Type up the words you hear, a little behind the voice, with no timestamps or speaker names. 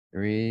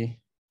Three.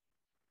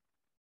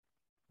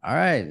 All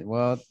right.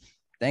 Well,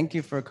 thank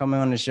you for coming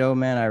on the show,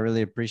 man. I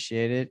really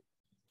appreciate it.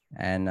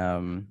 And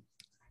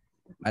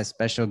my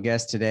special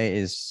guest today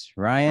is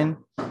Ryan.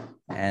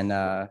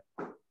 And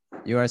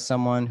you are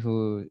someone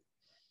who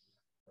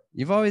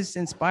you've always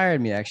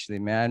inspired me, actually,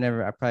 man.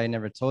 I probably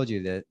never told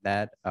you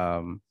that.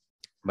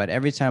 But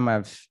every time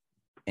I've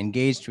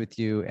engaged with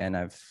you and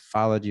I've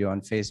followed you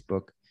on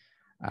Facebook,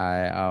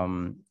 I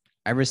um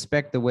I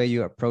respect the way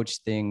you approach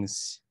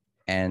things.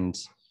 And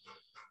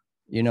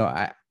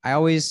I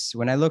always,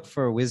 when I look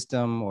for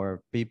wisdom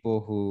or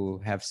people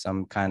who have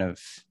some kind of,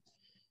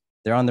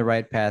 they're on the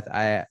right path,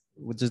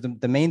 which is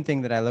the main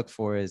thing that I look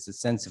for is a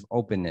sense of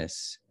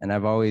openness. And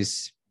I've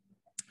always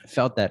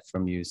felt that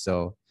from you.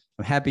 So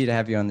I'm happy to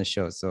have you on the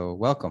show. So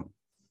welcome.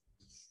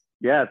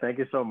 Yeah, thank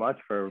you so much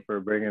for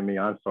bringing me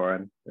on,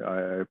 Soren. I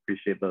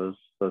appreciate those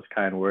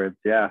kind words.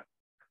 Yeah,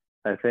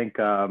 I think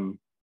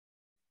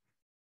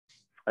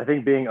I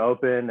think being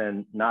open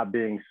and not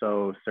being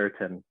so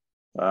certain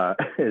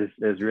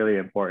is really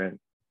important,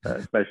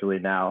 especially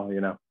now.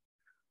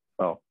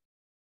 So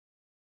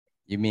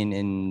You mean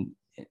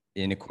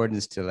in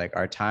accordance to like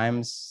our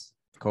times,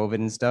 COVID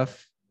and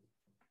stuff?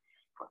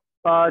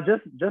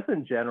 just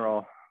in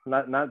general,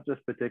 not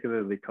just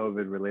particularly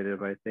COVID related,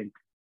 but I think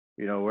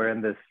we're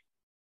in this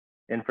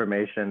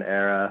information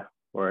era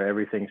where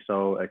everything's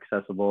so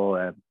accessible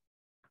and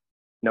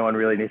no one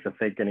really needs to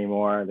think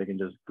anymore. They can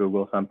just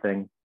Google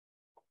something,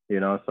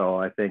 So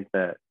I think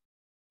that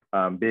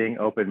being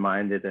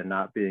open-minded and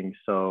not being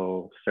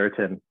so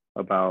certain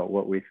about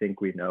what we think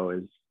we know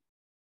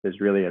is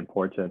really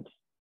important.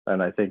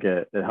 And I think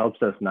it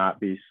helps us not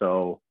be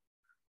so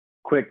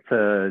quick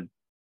to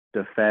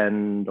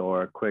defend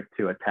or quick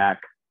to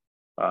attack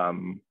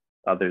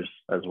others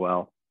as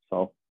well.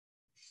 So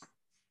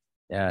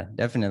Yeah,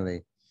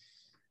 definitely.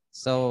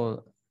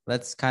 So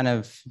let's kind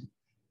of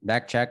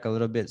backtrack a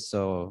little bit.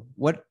 So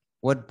what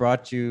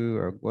brought you,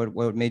 or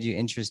what made you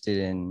interested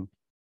in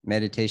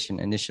meditation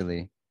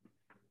initially?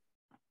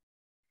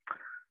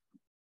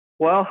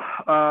 well,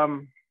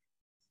 I'm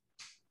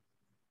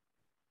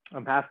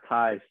half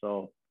Thai,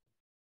 so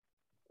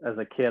as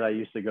a kid I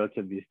used to go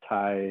to these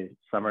Thai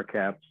summer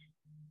camps.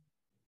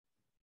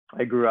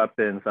 I grew up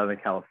in Southern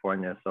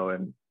California, so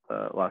in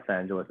the Los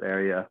Angeles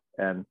area,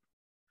 and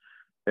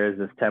there's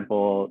this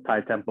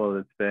Thai temple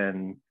that's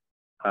been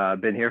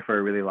here for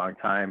a really long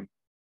time,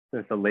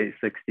 since the late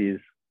 60s.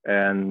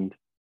 And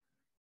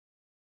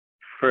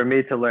for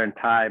me to learn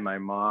Thai, my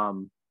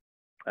mom,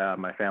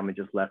 my family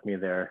just left me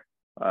there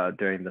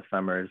during the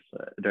summers,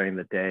 during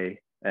the day,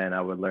 and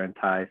I would learn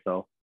Thai.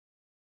 So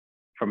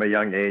from a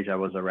young age, I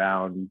was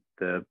around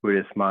the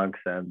Buddhist monks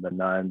and the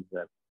nuns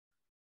and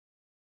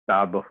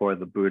bowed before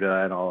the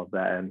Buddha and all of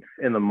that. And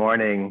in the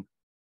morning,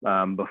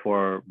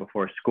 before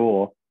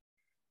school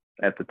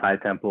at the Thai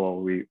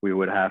temple, we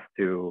would have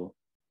to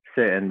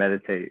sit and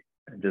meditate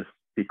and just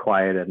be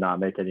quiet and not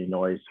make any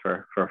noise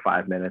for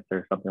 5 minutes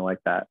or something like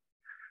that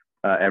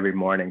every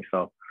morning.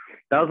 So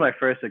that was my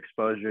first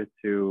exposure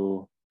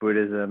to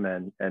Buddhism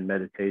and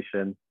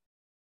meditation.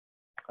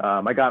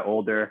 I got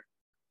older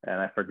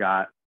and I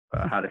forgot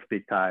how to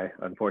speak Thai,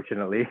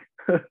 unfortunately.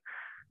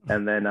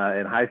 And then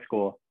in high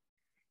school,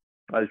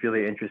 I was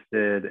really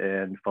interested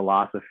in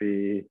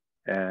philosophy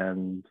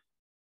and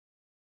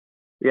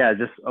yeah,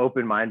 just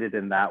open-minded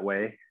in that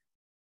way.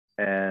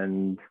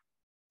 And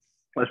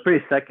I was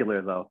pretty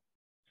secular though.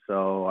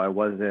 So I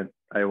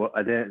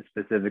didn't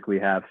specifically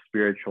have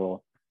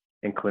spiritual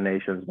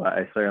inclinations, but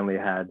I certainly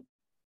had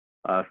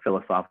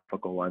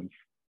philosophical ones.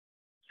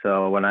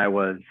 So when I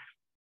was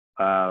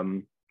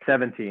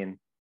 17,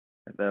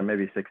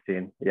 maybe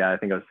 16, yeah, I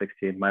think I was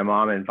 16, my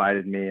mom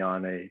invited me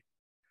on a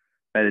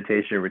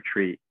meditation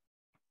retreat.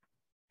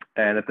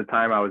 And at the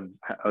time I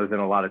was in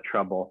a lot of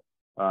trouble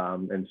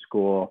in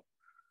school.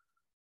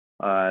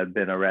 I'd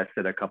been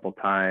arrested a couple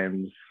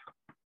times.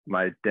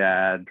 My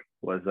dad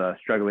was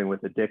struggling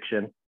with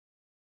addiction.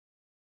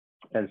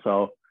 And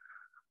so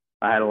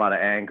I had a lot of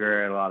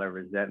anger and a lot of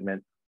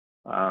resentment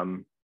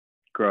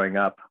growing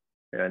up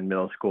in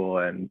middle school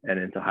and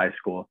into high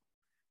school.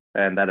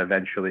 And that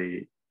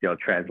eventually,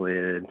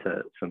 translated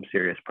into some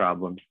serious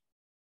problems.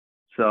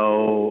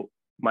 So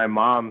my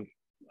mom,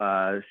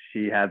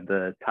 she had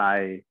the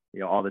Thai,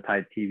 all the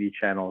Thai TV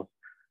channels.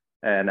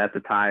 And at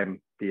the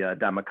time, the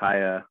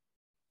Dhammakaya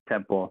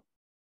temple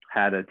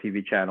had a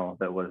TV channel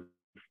that was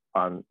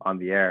on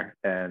the air,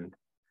 and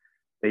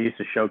they used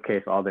to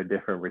showcase all their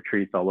different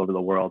retreats all over the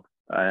world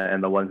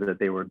and the ones that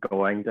they were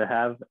going to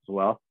have as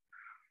well.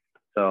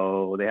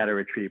 So they had a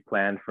retreat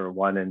planned for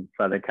one in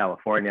Southern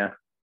California,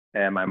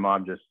 and my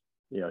mom just,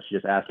 she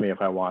just asked me if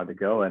I wanted to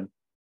go, and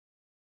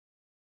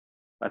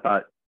I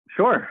thought,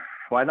 sure,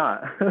 why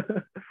not?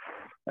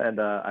 And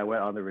I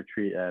went on the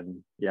retreat,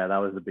 and yeah, that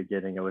was the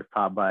beginning. It was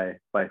taught by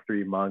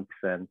 3 monks,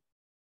 and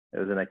it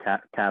was in a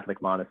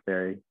Catholic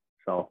monastery.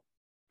 So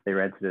they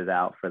rented it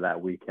out for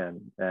that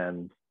weekend.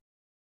 And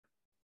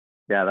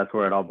yeah, that's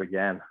where it all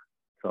began.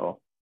 So.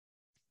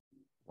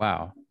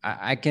 Wow.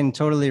 I can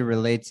totally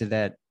relate to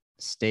that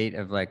state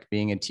of like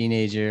being a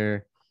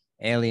teenager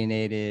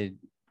alienated,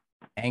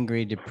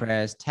 angry,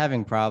 depressed,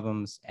 having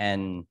problems.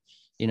 And,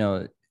 you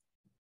know,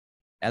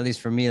 at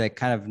least for me, like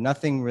kind of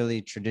nothing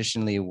really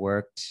traditionally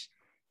worked.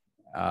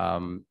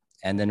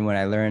 And then when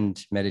I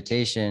learned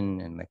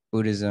meditation and like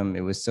Buddhism,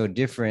 it was so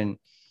different.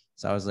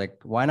 So I was like,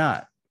 why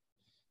not?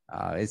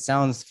 It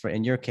sounds for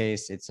in your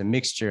case, it's a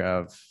mixture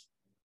of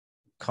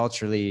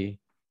culturally,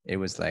 it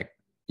was like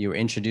you were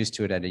introduced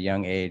to it at a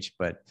young age,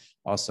 but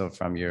also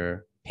from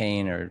your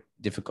pain or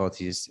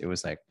difficulties, it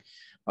was like,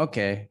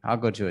 okay, I'll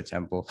go to a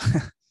temple.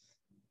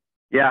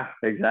 Yeah,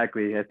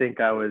 exactly. I think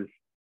I was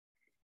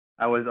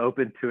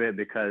open to it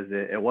because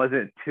it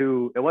wasn't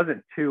too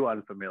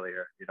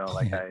unfamiliar. You know,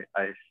 like Yeah.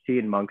 I've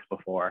seen monks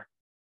before.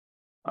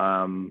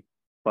 But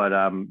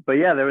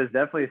yeah, there was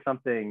definitely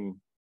something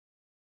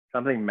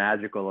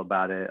magical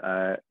about it.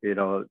 You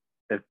know,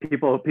 if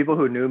people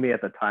who knew me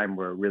at the time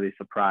were really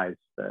surprised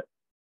that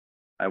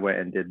I went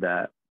and did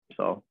that.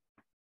 So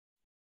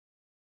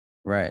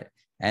Right.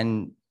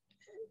 And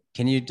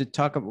can you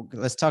talk about,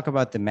 let's talk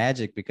about the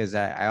magic, because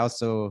I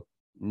also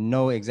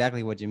know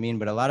exactly what you mean,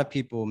 but a lot of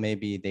people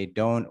maybe they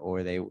don't,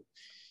 or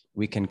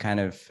we can kind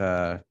of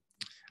I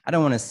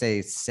don't want to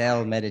say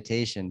sell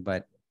meditation,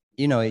 but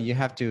you know, you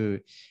have to,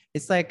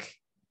 it's like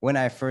when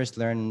I first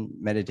learned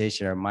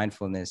meditation or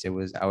mindfulness,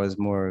 I was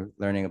more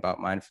learning about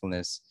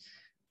mindfulness,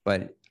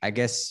 but I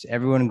guess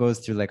everyone goes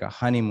through like a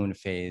honeymoon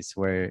phase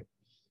where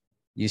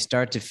you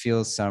start to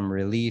feel some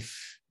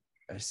relief,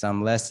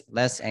 some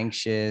less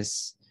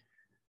anxious,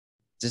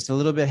 just a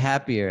little bit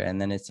happier.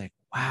 And then it's like,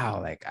 wow,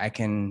 like I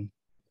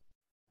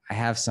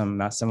have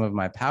some of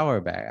my power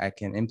back. I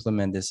can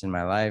implement this in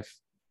my life.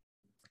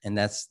 And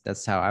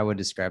that's how I would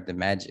describe the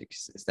magic.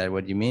 Is that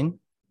what you mean?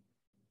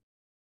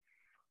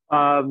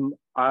 um,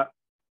 I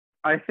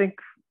I think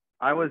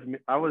I was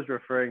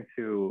referring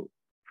to,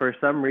 for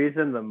some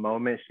reason, the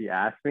moment she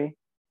asked me,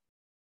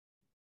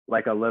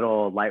 like a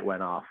little light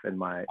went off in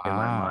my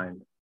Wow.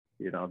 mind.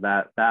 You know,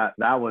 that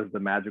was the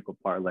magical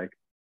part. Like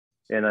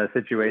in a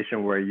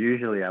situation where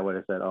usually I would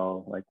have said,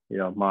 oh, like, you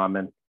know, mom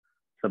and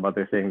some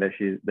other thing that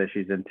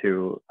she's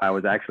into, I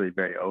was actually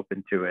very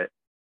open to it.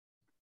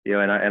 You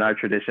know, in our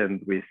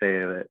tradition, we say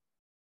that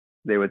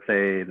they would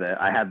say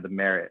that I had the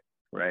merit,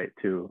 right,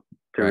 to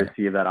Right.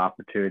 receive that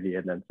opportunity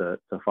and then to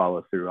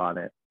follow through on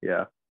it.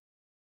 Yeah.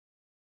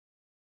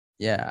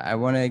 Yeah. I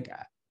want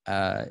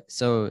to,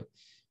 so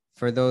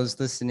for those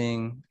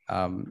listening,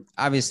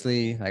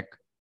 obviously, like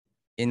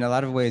in a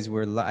lot of ways,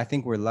 I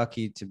think we're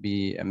lucky to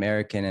be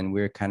American, and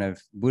we're kind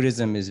of,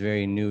 Buddhism is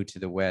very new to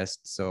the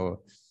West.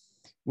 So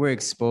we're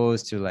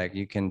exposed to like,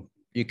 you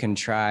can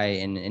try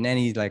in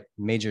any like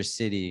major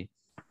city,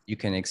 you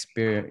can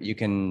experience, you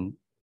can,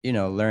 you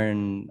know,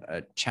 learn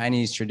a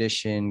Chinese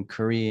tradition,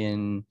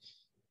 Korean,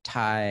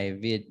 Thai,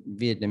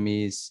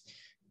 Vietnamese,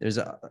 there's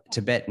a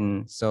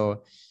Tibetan.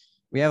 So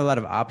we have a lot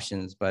of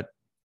options. But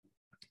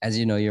as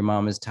you know, your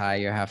mom is Thai,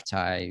 you're half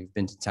Thai, you've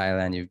been to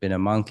Thailand, you've been a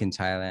monk in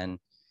Thailand.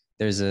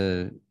 There's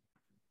a,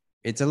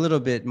 it's a little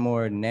bit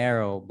more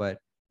narrow, but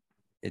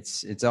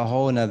it's a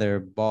whole nother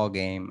ball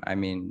game. I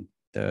mean,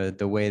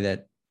 the way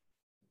that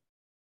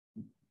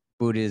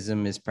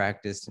Buddhism is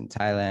practiced in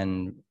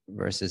Thailand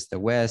versus the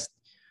West.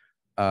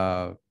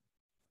 Uh,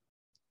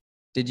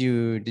 did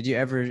you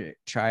ever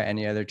try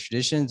any other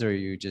traditions, or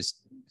you just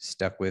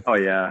stuck with? Oh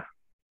yeah,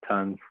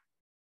 tons.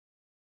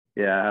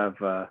 Yeah, I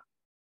have.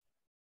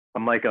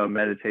 I'm like a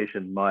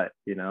meditation mutt.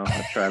 You know,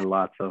 I've tried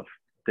lots of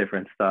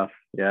different stuff.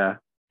 Yeah.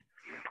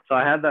 So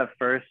I had that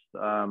first.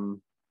 I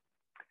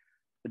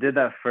did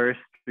that first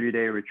 3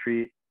 day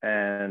retreat,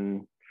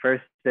 and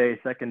first day,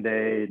 second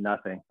day,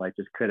 nothing. Like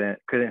just couldn't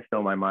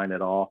fill my mind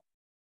at all,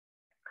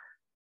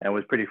 and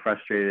was pretty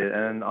frustrated.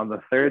 And on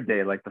the third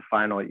day, like the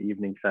final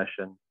evening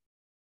session,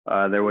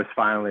 there was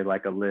finally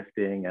like a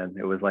lifting, and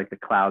it was like the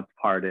clouds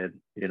parted,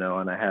 you know,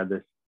 and I had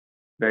this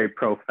very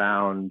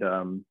profound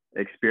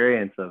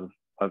experience of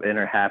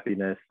inner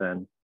happiness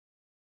and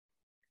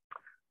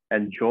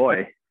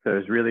joy. So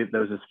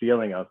there was this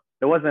feeling of,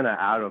 it wasn't an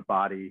out of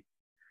body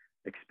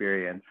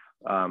experience.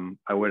 I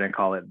wouldn't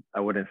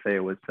say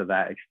it was to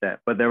that extent,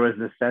 but there was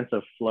this sense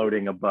of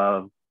floating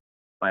above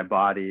my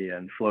body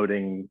and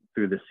floating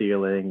through the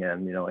ceiling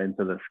and, you know,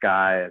 into the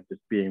sky, and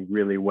just being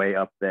really way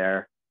up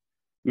there,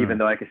 even Hmm.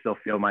 though I could still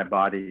feel my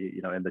body,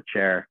 you know, in the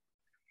chair.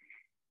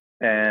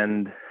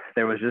 And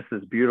there was just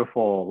this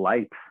beautiful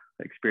light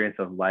experience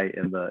of light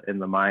in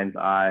the mind's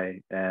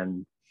eye,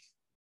 and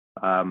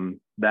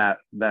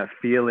that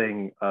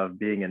feeling of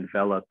being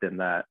enveloped in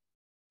that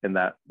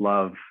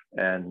love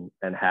and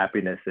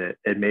happiness,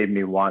 it made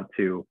me want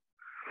to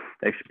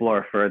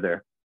explore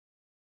further,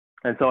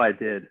 and so I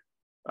did.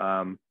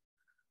 Um,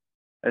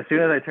 as soon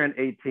as I turned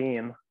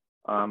 18,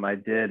 I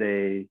did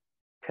a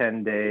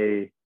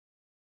 10-day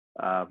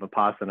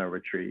Vipassana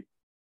retreat.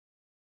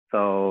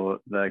 So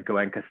in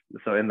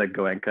the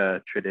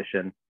Goenka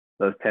tradition,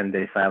 those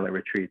 10-day silent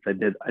retreats, I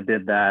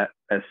did that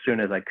as soon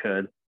as I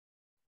could,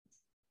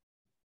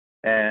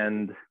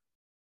 and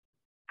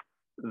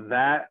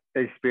that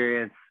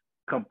experience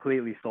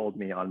completely sold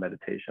me on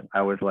meditation.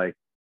 I was like,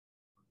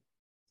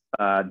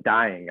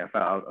 dying. I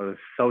felt I was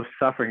so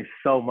suffering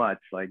so much,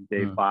 like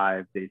day Mm.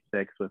 5, day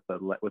 6, with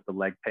the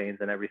leg pains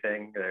and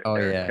everything. Oh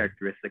They're yeah.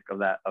 characteristic of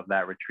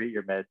that retreat.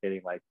 You're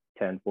meditating like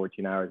 10,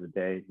 14 hours a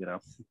day, you know.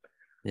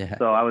 Yeah.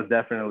 So I was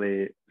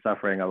definitely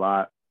suffering a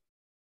lot.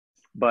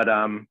 But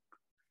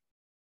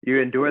you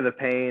endure the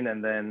pain,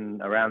 and then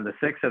around the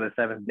 6th or the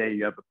 7th day,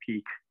 you have a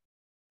peak,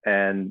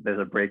 and there's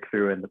a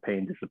breakthrough, and the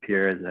pain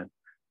disappears, and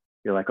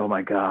you're like, oh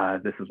my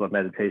God, this is what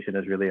meditation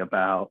is really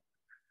about.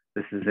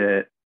 This is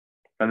it.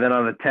 And then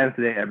on the 10th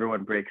day,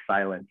 everyone breaks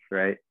silence,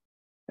 right?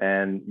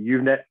 And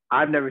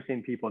I've never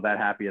seen people that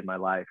happy in my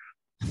life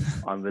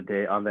on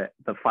the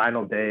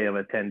final day of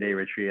a 10-day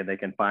retreat, and they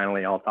can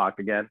finally all talk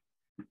again.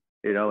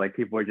 You know, like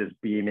people are just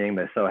beaming.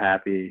 They're so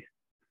happy.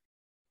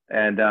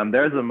 And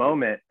there's a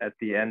moment at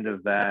the end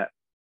of that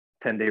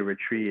 10-day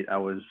retreat. I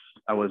was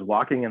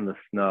walking in the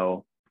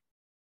snow,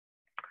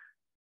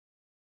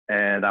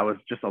 and I was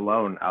just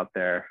alone out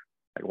there,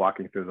 like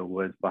walking through the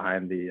woods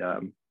behind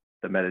the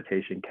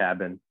meditation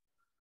cabin.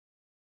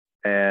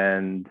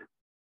 And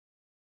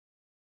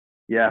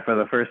yeah, for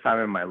the first time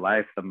in my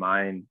life, the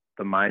mind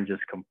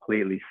just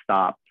completely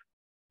stopped.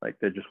 Like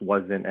there just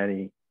wasn't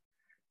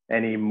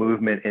any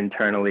movement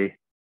internally,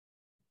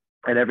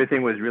 and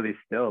everything was really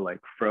still, like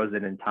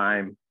frozen in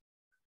time.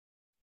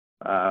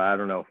 I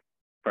don't know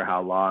for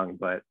how long,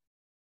 but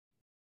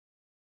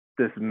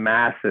this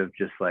massive,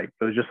 just like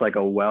it was just like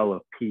a well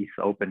of peace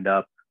opened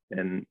up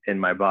in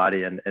my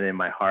body and in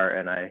my heart,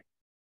 and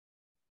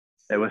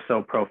it was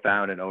so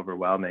profound and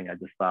overwhelming. I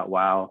just thought,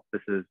 wow,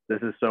 this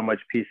is so much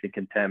peace and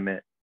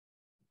contentment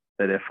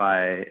that if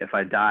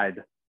I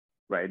died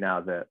right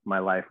now, that my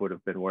life would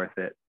have been worth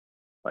it.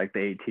 Like the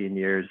 18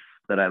 years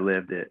that I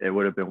lived, it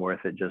would have been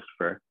worth it just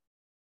for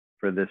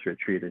this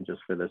retreat and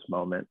just for this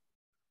moment.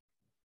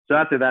 So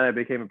after that, I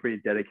became a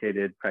pretty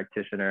dedicated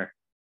practitioner.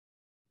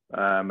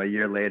 A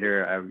year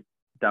later,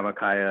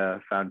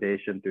 Dhammakaya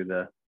Foundation, through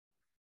the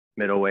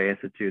Middle Way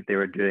Institute, they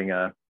were doing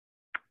a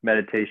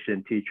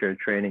meditation teacher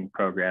training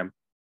program.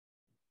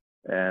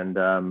 And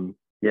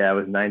yeah, it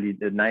was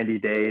 90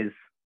 days.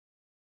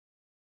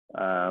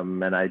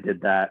 And I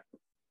did that.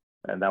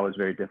 And that was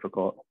very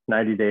difficult.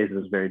 90 days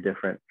is very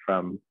different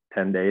from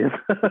 10 days,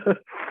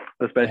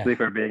 especially Yeah.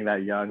 for being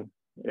that young.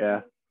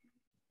 Yeah.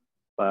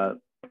 But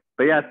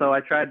yeah, so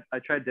I tried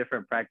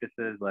different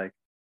practices. Like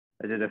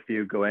I did a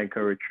few Goenka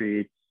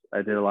retreats.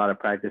 I did a lot of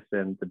practice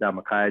in the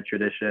Dhammakaya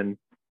tradition.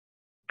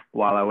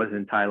 While I was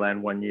in Thailand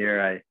one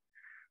year,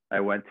 I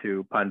went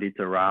to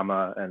Pandita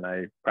Rama and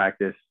I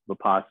practiced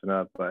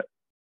Vipassana, but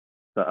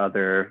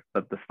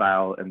the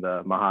style in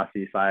the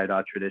Mahasi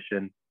Sayadaw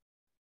tradition.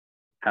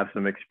 Have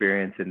some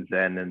experience in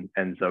Zen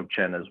and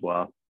Dzogchen as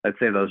well. I'd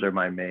say those are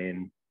my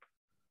main,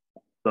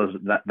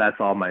 that's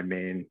all my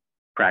main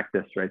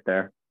practice right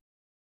there.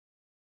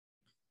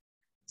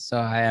 So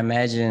I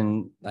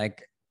imagine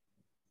like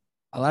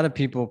a lot of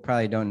people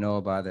probably don't know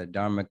about the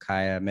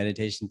Dharmakaya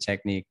meditation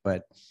technique,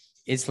 but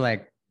it's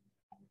like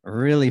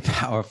really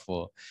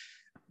powerful.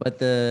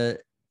 But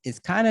it's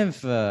kind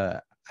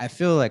of I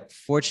feel like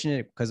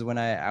fortunate because when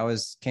I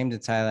was came to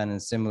Thailand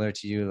and similar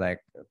to you, like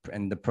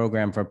in the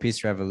program for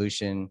Peace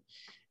Revolution,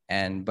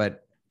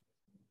 but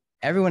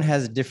everyone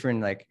has a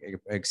different like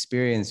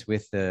experience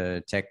with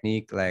the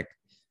technique. Like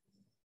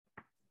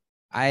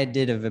I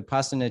did a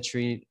Vipassana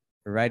retreat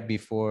right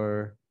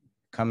before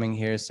coming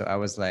here, so I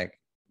was like,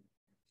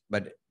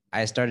 but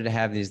I started to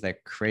have these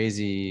like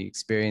crazy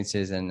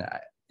experiences, and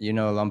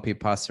Lumpy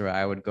Pasara,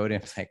 I would go to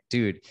him like,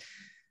 dude,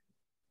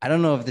 I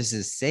don't know if this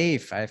is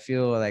safe. I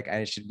feel like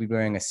I should be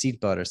wearing a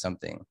seatbelt or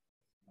something.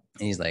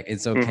 And he's like,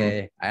 it's Mm-hmm.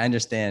 okay. I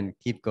understand.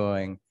 Keep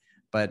going.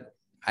 But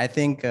I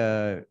think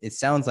it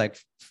sounds like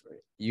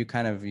you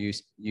kind of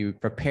you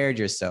prepared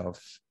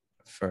yourself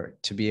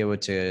to be able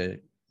to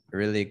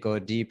really go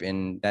deep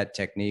in that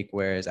technique.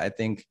 Whereas I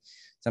think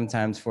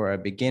sometimes for a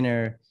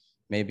beginner,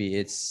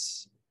 maybe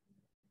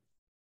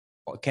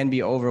can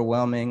be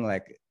overwhelming.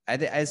 Like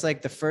it's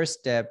like the first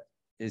step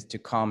is to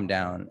calm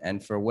down,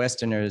 and for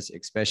Westerners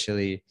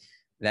especially,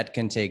 that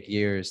can take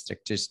years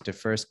to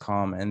first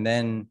calm, and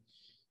then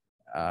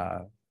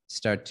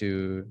start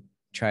to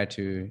try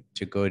to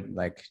go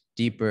like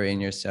deeper in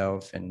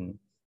yourself. And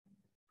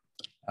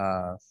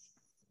uh,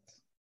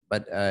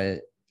 but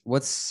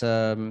what's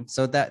so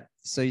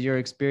your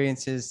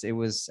experiences, it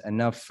was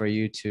enough for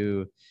you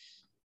to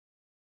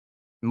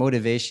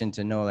motivation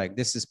to know like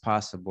this is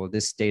possible,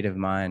 this state of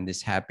mind,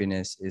 this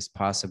happiness is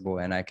possible,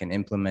 and I can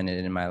implement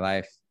it in my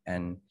life.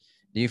 And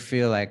do you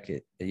feel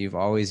like you've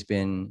always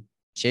been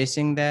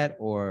chasing that,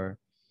 or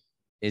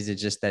is it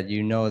just that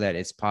you know that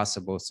it's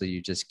possible, so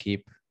you just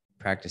keep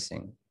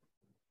practicing?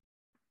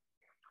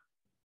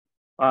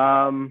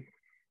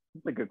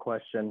 That's a good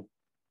question.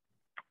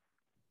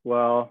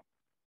 Well,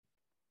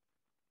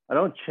 I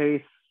don't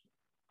chase,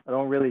 I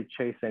don't really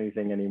chase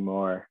anything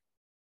anymore.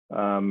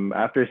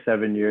 After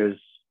 7 years,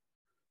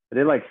 I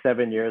did like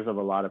 7 years of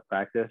a lot of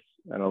practice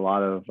and a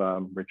lot of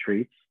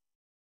retreats.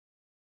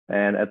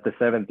 And at the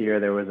 7th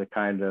year, there was a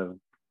kind of,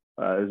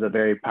 it was a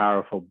very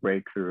powerful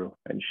breakthrough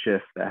and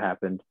shift that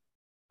happened.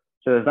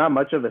 So there's not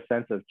much of a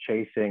sense of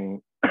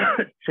chasing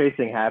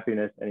chasing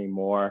happiness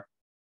anymore,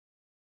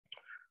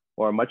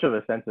 or much of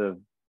a sense of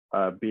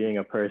being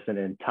a person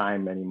in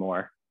time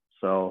anymore.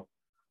 So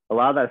a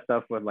lot of that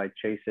stuff with like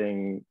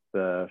chasing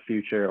the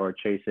future or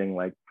chasing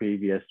like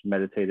previous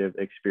meditative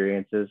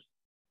experiences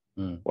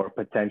or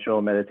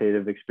potential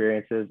meditative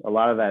experiences, a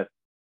lot of that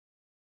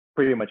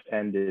pretty much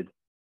ended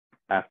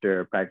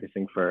after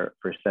practicing for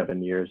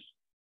 7 years.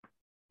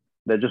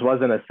 There just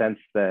wasn't a sense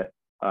that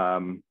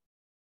that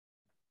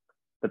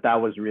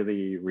was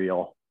really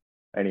real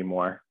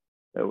anymore.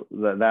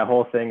 That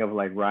whole thing of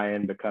like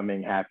Ryan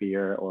becoming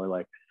happier or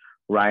like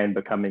Ryan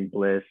becoming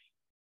bliss,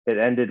 it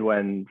ended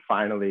when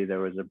finally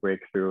there was a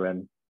breakthrough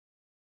and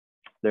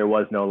there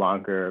was no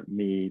longer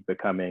me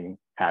becoming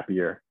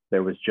happier.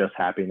 There was just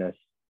happiness.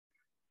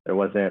 There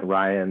wasn't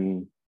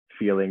Ryan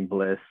feeling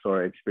bliss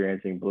or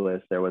experiencing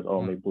bliss. There was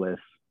only bliss.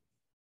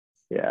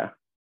 Yeah.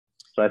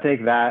 So I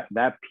think that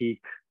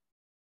peak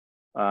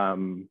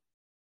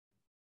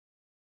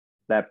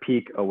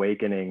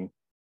awakening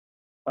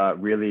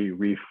really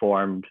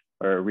reformed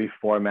or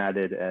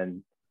reformatted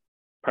and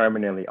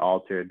permanently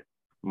altered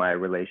my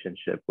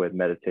relationship with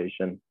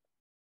meditation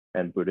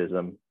and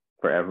Buddhism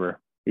forever,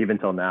 even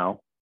till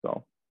now.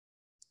 So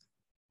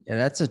yeah,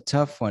 that's a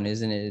tough one,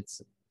 isn't it?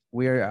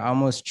 We're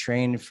almost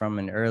trained from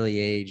an early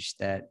age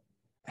that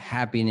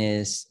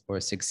happiness or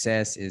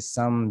success is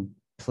some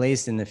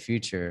place in the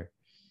future.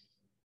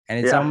 And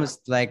it's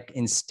almost like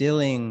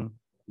instilling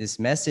this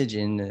message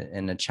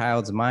in a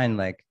child's mind,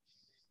 like,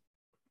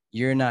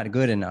 you're not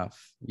good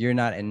enough. You're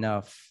not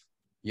enough.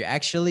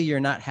 You're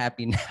not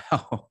happy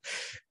now.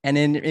 And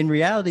in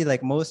reality,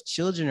 like most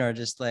children are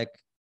just like,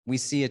 we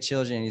see a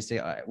children and you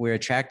say, we're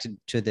attracted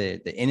to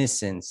the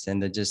innocence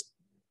and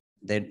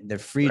the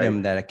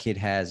freedom that a kid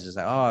has. Just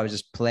like, oh, I was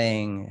just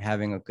playing,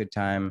 having a good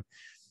time.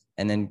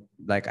 And then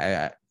like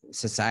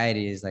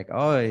society is like,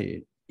 oh,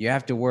 you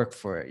have to work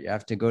for it. You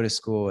have to go to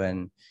school.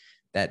 And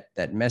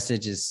that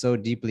message is so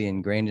deeply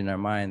ingrained in our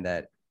mind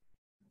that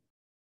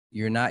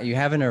you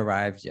haven't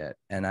arrived yet.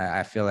 And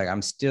I feel like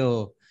I'm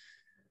still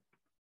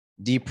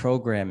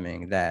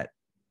deprogramming that.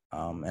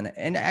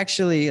 And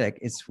actually, like,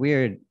 it's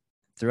weird,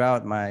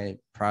 throughout my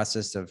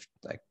process of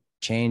like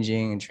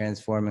changing and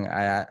transforming,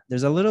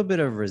 there's a little bit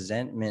of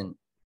resentment.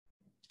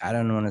 I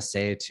don't want to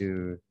say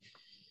to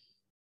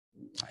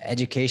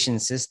education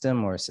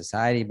system or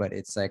society, but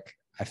it's like,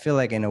 I feel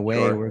like in a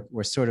way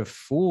we're sort of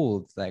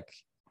fooled. Like,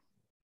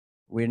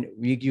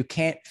 you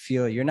can't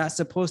feel, you're not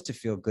supposed to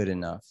feel good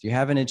enough. You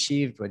haven't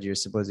achieved what you're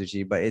supposed to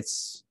achieve, but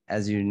it's,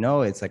 as you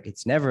know, it's like,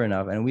 it's never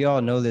enough. And we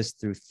all know this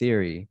through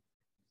theory.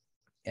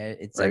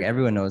 It's like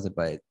everyone knows it,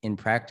 but in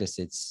practice,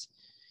 it's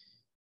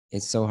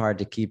so hard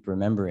to keep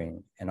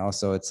remembering. And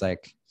also it's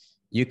like,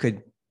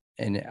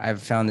 and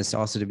I've found this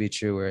also to be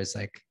true, where it's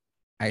like,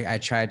 I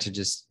try to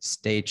just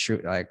stay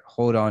true, like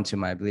hold on to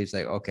my beliefs,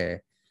 like, okay,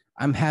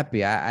 I'm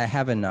happy. I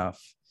have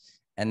enough.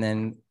 And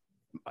then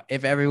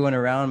if everyone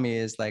around me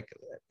is like,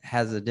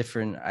 has a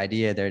different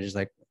idea, they're just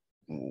like,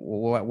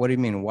 what do you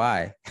mean?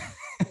 Why?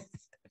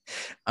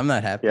 I'm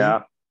not happy.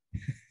 Yeah.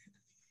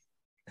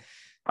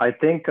 I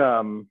think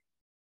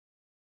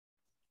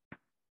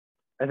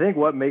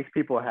what makes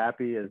people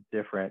happy is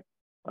different,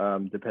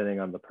 depending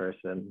on the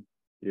person,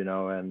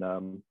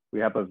 and we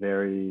have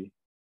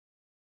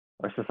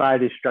our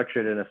society is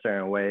structured in a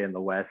certain way in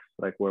the West,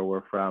 like where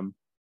we're from.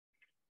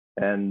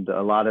 And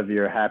a lot of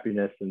your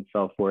happiness and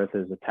self-worth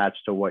is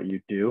attached to what you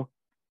do,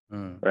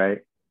 right?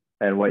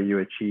 And what you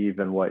achieve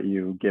and what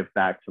you give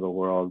back to the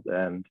world.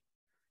 And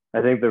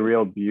I think the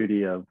real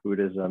beauty of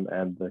Buddhism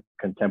and the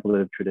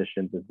contemplative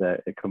traditions is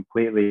that it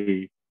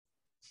completely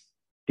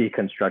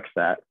deconstructs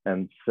that,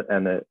 and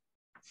it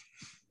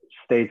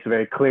states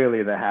very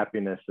clearly that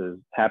happiness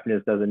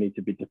doesn't need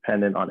to be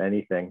dependent on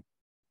anything.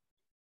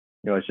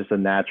 It's just a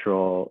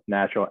natural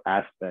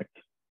aspect,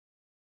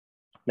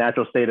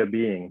 natural state of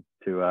being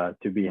to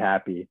be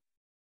happy.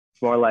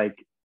 It's more like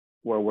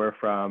where we're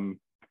from,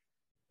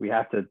 we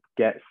have to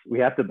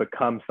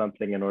become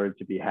something in order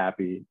to be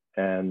happy.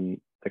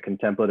 And the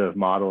contemplative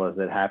model is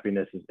that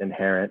happiness is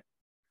inherent.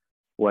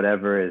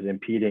 Whatever is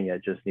impeding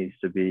it just needs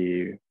to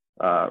be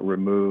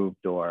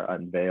removed or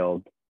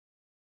unveiled.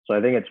 So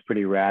I think it's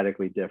pretty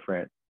radically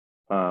different.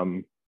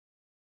 But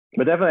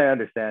definitely I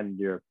understand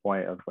your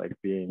point of like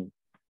being,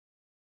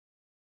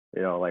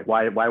 like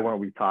why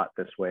weren't we taught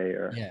this way,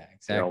 or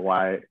exactly.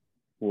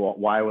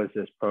 Why was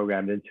this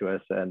programmed into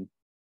us? And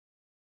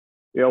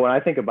when I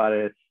think about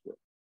it,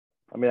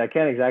 I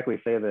can't exactly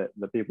say that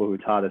the people who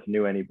taught us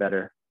knew any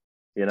better,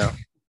 I know.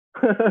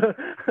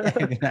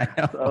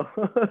 So,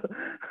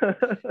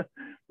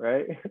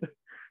 right?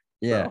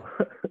 Yeah.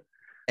 So.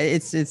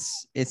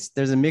 It's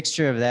there's a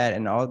mixture of that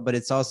and all, but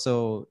it's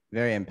also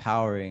very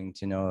empowering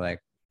to know,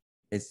 like,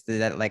 it's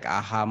that like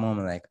aha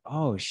moment, like,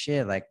 oh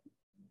shit, like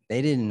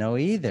they didn't know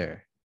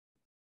either.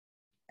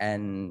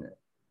 And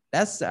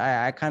that's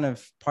I kind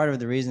of, part of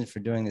the reason for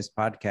doing this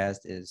podcast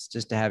is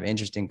just to have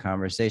interesting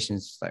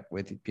conversations, like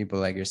with people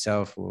like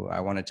yourself who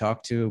I want to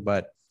talk to,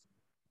 but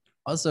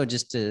also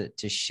just to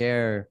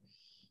share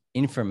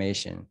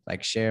information,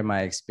 like share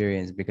my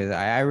experience, because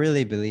I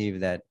really believe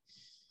that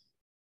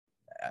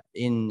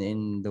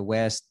in the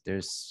West,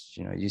 there's,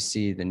 you know, you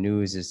see the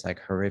news is like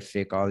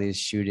horrific, all these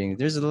shootings.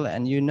 There's a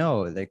and you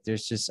know, like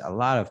there's just a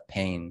lot of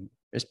pain.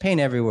 There's pain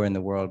everywhere in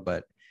the world,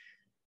 but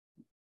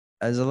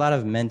there's a lot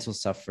of mental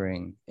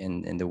suffering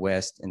in the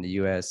West, in the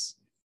US,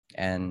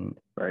 and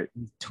Right.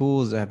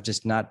 tools have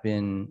just not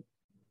been.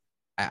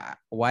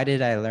 Why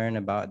did I learn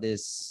about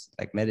this,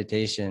 like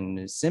meditation,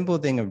 the simple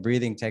thing of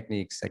breathing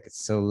techniques, like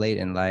it's so late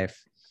in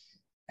life?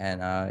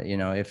 And you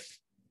know,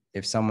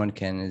 if someone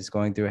can is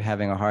going through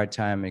having a hard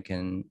time, it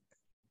can,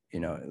 you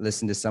know,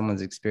 listen to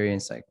someone's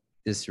experience, like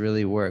this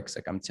really works,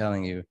 like I'm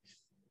telling you,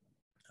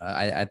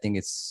 I think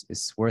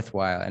it's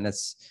worthwhile. And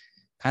that's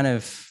kind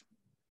of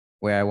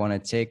where I want to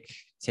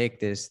take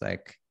this.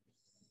 Like,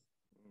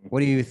 what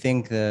do you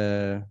think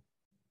I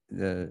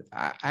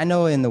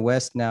know in the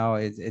West now,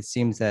 it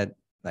seems that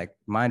like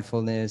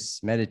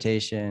mindfulness,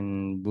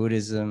 meditation,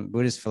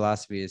 Buddhist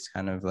philosophy is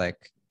kind of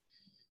like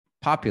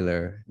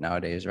popular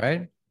nowadays,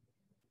 right?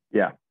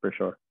 Yeah, for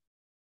sure.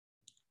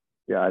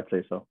 Yeah, I'd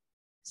say so.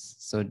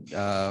 So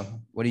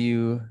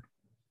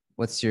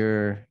what's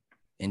your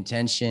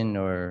intention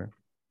or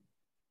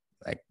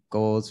like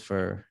goals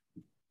for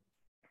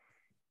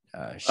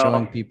showing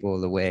Well, people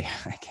the way,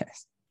 I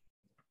guess?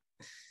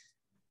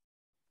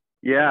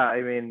 yeah,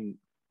 I mean,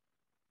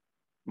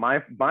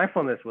 my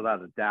mindfulness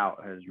without a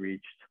doubt has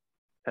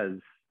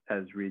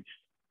has reached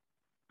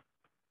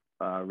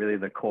really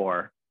the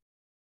core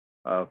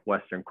of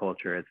Western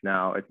culture. It's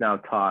now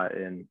taught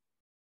in,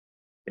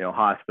 you know,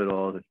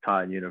 hospitals. It's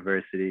taught in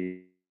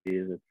universities.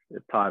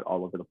 It's taught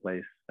all over the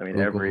place. I mean,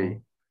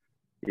 Google.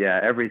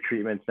 every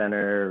treatment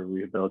center,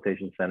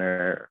 rehabilitation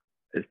center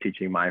is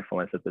teaching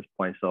mindfulness at this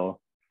point. So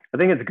I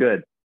think it's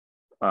good.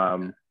 I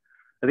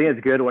think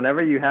it's good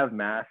whenever you have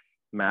mass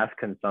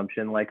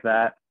consumption like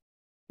that.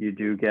 You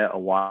do get a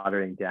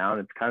watering down.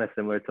 It's kind of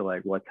similar to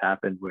like what's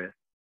happened with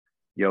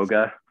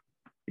yoga.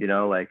 You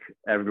know, like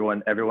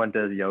everyone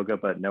does yoga,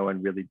 but no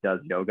one really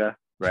does yoga,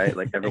 right?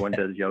 Like everyone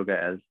does yoga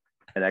as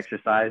an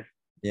exercise.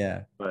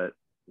 Yeah. But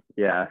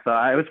yeah, so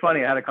it was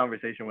funny. I had a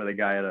conversation with a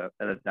guy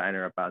at a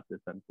diner about this,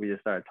 and we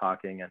just started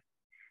talking, and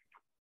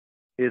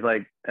he's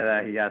like,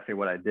 and he asked me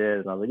what I did,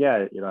 and I was like,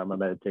 yeah, you know, I'm a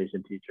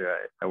meditation teacher.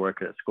 I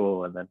work at a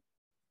school, and then,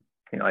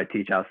 you know, I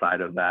teach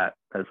outside of that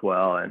as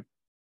well. And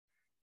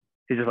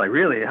he's just like,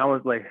 really? How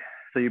was like,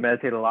 so you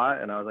meditate a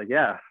lot? And I was like,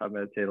 yeah, I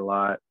meditate a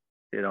lot.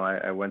 You know,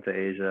 I went to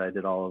Asia, I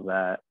did all of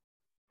that.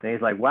 And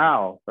he's like,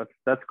 wow,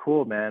 that's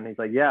cool, man. He's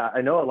like, yeah,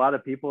 I know a lot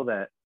of people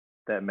that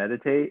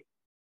meditate,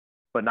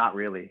 but not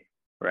really,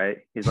 right?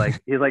 He's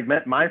like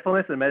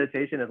mindfulness and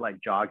meditation is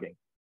like jogging.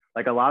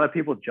 Like a lot of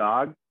people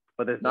jog,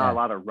 but there's not a Yeah.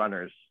 lot of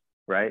runners,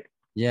 right?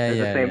 Yeah. It's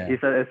the Yeah. same. Yeah. He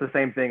said it's the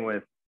same thing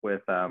with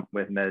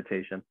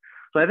meditation.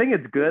 So I think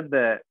it's good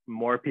that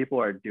more people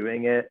are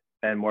doing it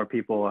and more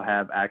people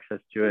have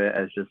access to it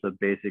as just a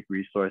basic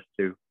resource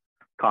to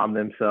calm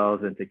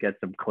themselves and to get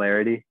some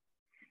clarity.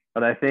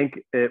 And I think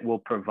it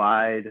will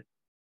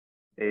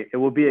it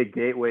will be a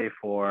gateway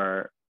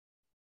for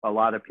a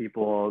lot of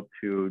people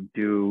to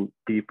do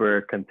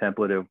deeper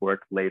contemplative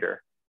work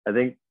later. I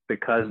think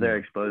because they're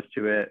Mhm. exposed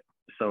to it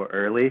so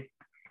early,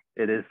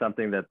 it is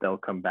something that they'll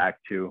come back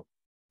to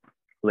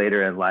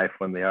later in life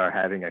when they are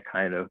having a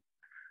kind of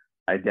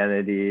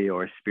identity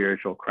or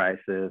spiritual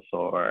crisis,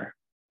 or,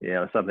 you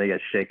know, something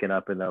gets shaken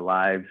up in their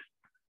lives.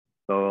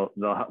 So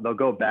they'll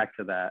go back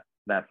to that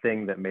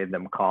thing that made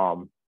them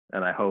calm.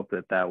 And I hope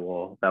that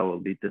will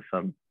lead to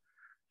some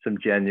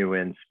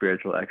genuine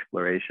spiritual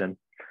exploration.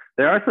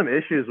 There are some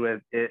issues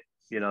with it,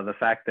 you know, the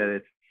fact that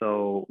it's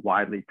so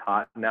widely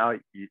taught now.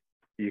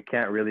 You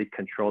can't really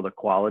control the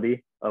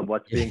quality of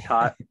what's being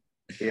taught.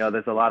 You know,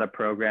 there's a lot of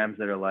programs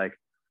that are like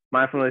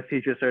mindfulness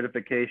teacher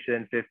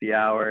certification, 50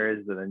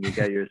 hours, and then you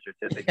get your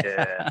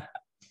certificate.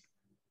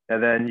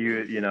 And then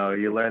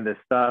you learn this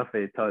stuff.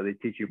 They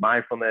teach you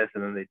mindfulness,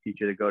 and then they teach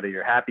you to go to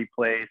your happy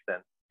place,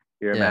 and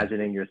you're Yeah.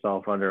 imagining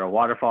yourself under a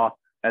waterfall.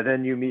 And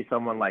then you meet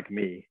someone like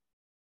me,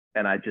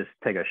 and I just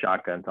take a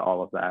shotgun to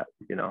all of that,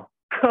 you know.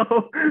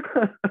 So,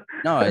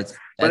 No,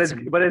 but it's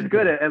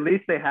good. At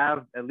least they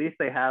have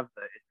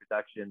the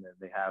introduction, and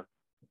they have,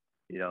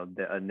 you know,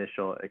 the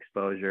initial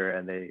exposure,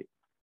 and they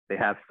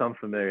have some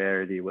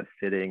familiarity with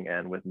sitting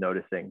and with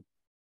noticing.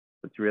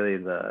 It's really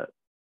the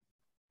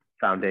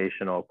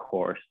foundational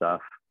core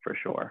stuff for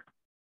sure.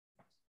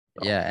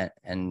 So, Yeah,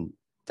 and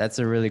that's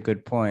a really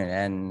good point.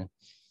 And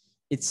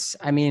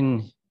I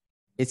mean,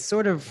 it's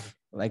sort of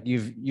like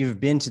you've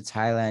been to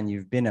Thailand,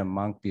 you've been a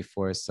monk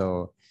before,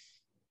 so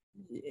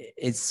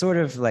it's sort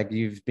of like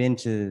you've been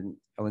to,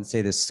 I wouldn't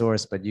say the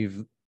source, but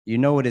you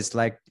know what it's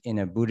like in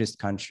a Buddhist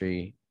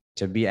country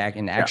to be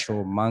an yeah,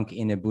 actual monk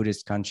in a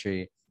Buddhist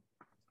country.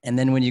 And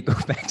then when you go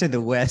back to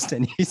the West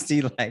and you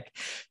see like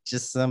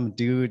just some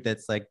dude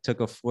that's like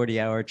took a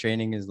 40-hour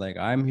training is like,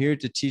 I'm here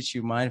to teach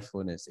you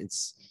mindfulness.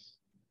 It's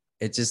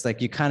just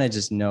like you kind of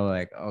just know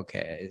like,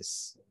 okay,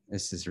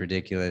 this is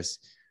ridiculous.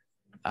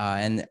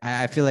 And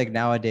I feel like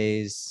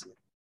nowadays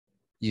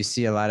you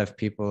see a lot of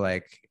people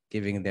like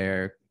giving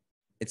their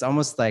it's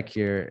almost like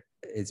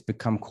it's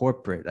become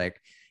corporate.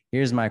 Like,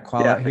 here's my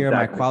Yeah, here are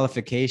my exactly.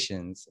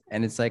 qualifications.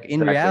 And it's like,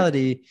 in Exactly.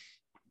 reality,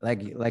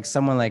 like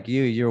someone like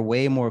you're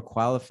way more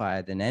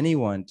qualified than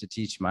anyone to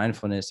teach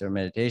mindfulness or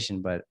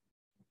meditation, but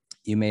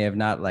you may have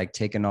not like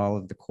taken all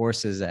of the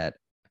courses at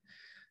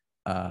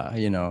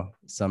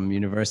some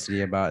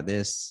university about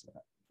this.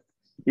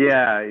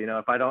 Yeah,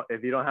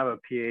 if you don't have a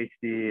PhD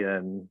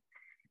in,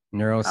 I don't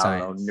know,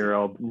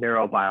 Neuroscience.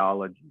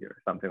 neurobiology or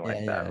something Yeah,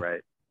 like that, yeah,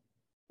 right?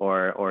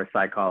 Or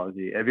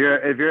psychology. If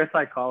you're a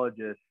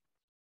psychologist,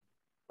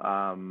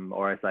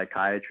 or a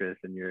psychiatrist,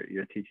 and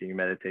you're teaching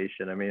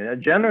meditation, I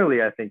mean,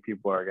 generally, I think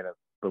people are gonna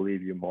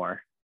believe you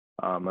more,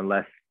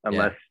 unless yeah,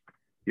 unless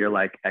you're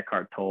like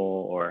Eckhart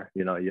Tolle, or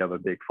you have a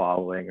big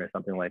following or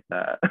something like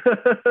that.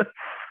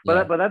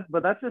 yeah,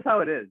 But that's just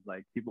how it is.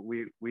 Like, people,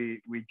 we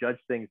judge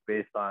things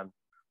based on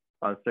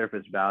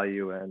surface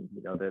value, and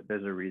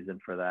there's a reason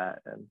for that.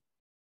 And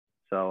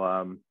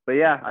so, but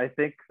yeah, I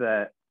think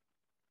that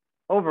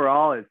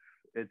overall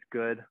it's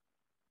good.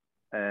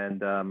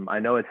 And I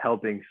know it's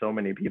helping so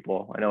many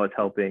people. I know it's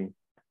helping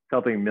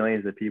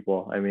millions of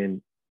people. I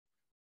mean,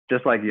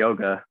 just like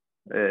yoga,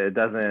 it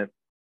doesn't,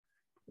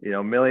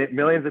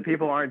 millions of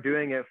people aren't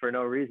doing it for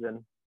no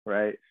reason,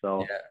 right?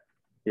 So yeah,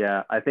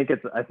 yeah, I think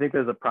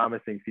there's a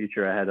promising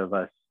future ahead of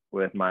us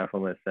with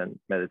mindfulness and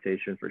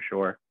meditation for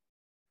sure.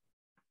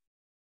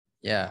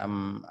 yeah.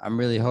 I'm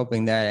really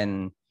hoping that.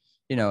 And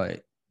you know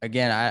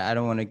again, I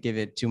don't want to give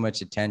it too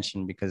much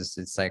attention, because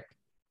it's like,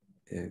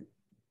 uh,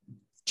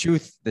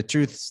 the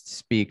truth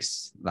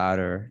speaks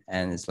louder,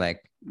 and it's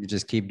like, you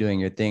just keep doing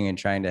your thing and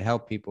trying to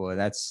help people, and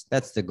that's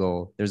the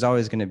goal. There's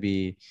always going to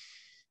be,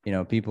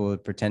 people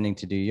pretending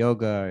to do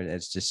yoga, or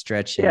it's just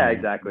stretching, Yeah, or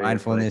exactly. It's like,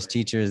 mindfulness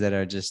teachers that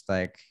are just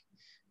like,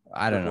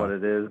 I don't just what know.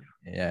 it is.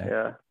 Yeah,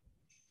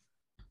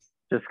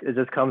 Yeah. It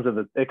just comes with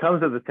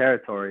the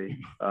territory.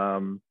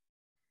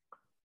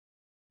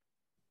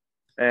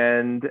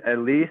 And at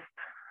least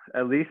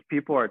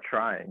people are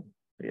trying.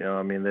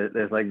 I mean,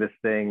 there's like this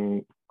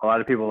thing, a lot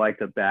of people like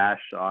to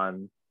bash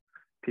on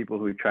people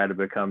who try to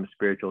become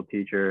spiritual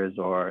teachers,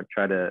 or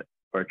try to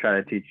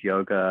teach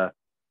yoga.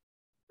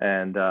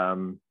 And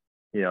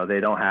they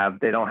don't have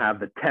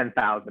the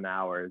 10,000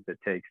 hours it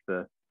takes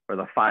to, or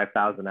the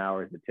 5,000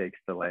 hours it takes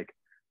to, like,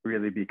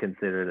 really be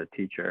considered a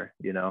teacher.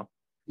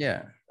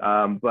 yeah,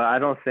 But I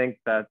don't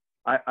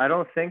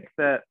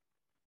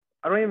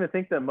even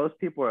think that most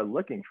people are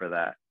looking for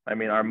that. I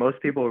mean, are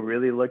most people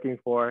really looking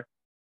for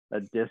a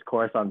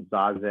discourse on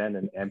zazen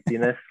and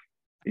emptiness?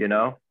 You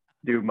know,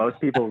 do most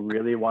people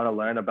really want to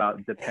learn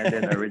about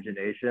dependent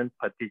origination,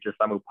 paticca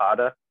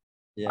samuppada? I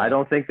yeah,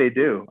 don't think they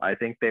do. I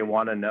think they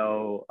want to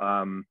know,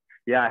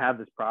 yeah, I have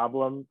this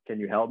problem. Can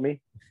you help me?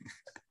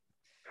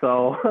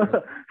 So,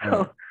 uh,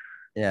 so,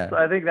 yeah, so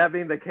I think that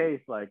being the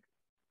case, like,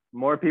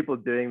 more people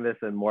doing this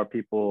and more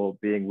people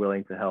being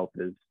willing to help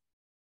is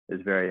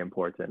very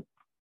important.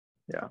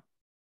 Yeah.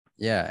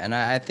 yeah. And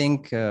I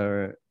think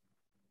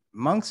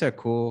monks are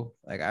cool.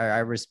 Like, I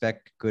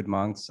respect good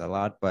monks a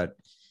lot, but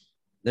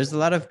there's a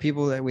lot of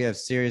people that we have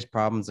serious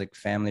problems, like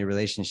family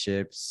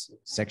relationships,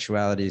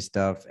 sexuality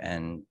stuff.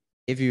 And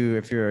if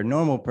you're a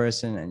normal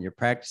person and you're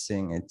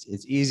practicing,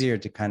 it's easier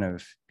to kind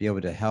of be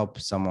able to help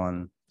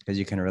someone, because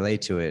you can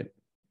relate to it.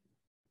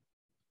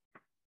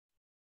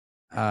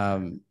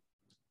 um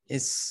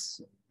it's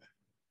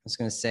I was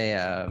gonna say,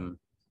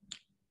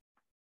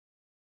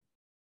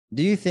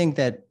 do you think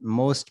that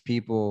most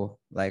people,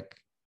 like,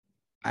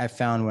 I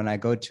found when I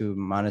go to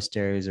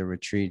monasteries or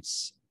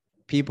retreats,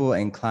 people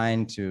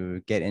inclined to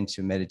get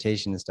into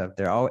meditation and stuff,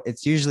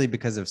 it's usually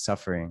because of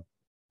suffering.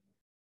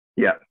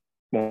 Yeah.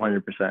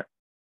 100%.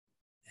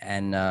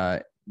 And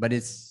but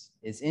it's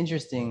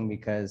interesting,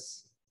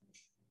 because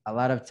a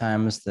lot of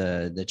times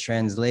the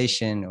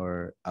translation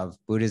or of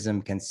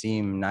Buddhism can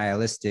seem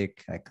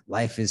nihilistic, like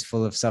life is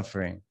full of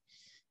suffering,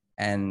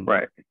 and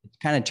Right. it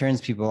kind of turns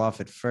people off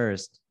at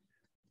first.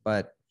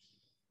 But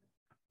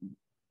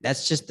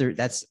that's,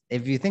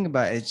 if you think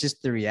about it, it's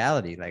just the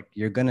reality. Like,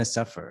 you're gonna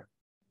suffer,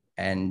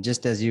 and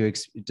just as you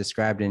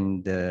described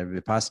in the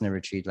Vipassana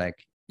retreat, like,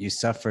 you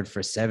suffered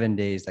for 7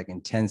 days, like,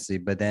 intensely,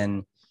 but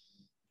then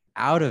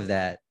out of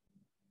that,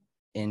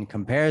 in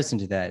comparison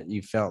to that,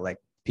 you felt like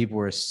people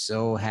were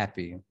so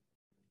happy.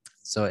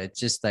 So it's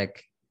just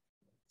like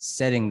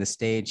setting the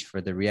stage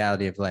for the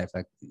reality of life.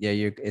 Like,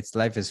 yeah,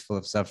 life is full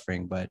of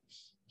suffering, but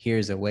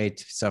here's a way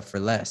to suffer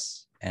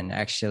less. And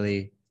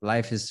actually,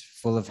 life is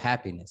full of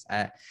happiness.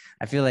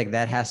 I feel like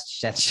that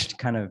should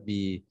kind of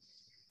be,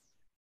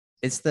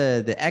 it's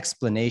the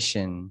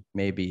explanation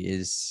maybe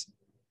is,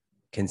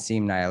 can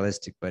seem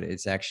nihilistic, but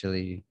it's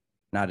actually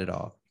not at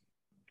all.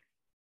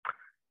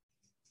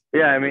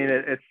 Yeah. I mean,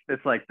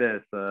 it's like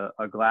this: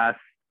 a glass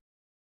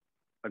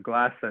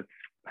that's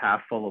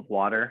half full of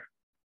water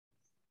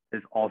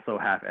is also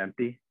half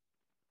empty.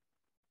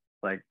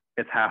 Like,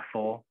 it's half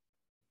full,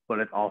 but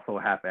it's also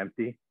half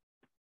empty.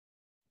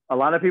 A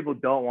lot of people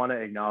don't want to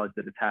acknowledge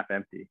that it's half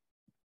empty.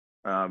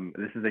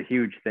 This is a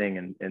huge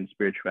thing in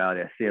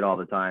spirituality. I see it all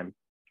the time,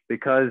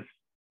 because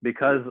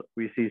because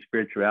we see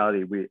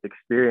spirituality, we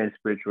experience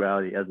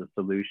spirituality as a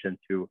solution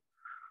to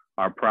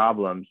our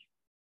problems.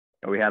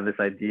 And we have this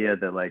idea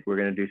that like we're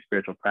going to do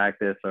spiritual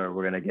practice or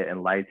we're going to get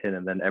enlightened,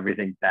 and then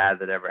everything bad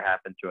that ever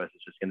happened to us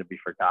is just going to be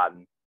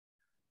forgotten,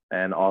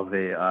 and all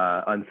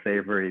the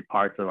unsavory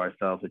parts of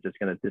ourselves are just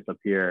going to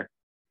disappear.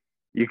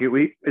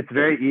 It's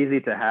very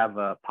easy to have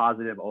a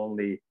positive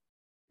only,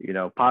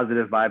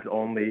 positive vibes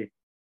only,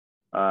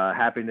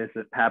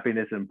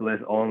 happiness and bliss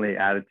only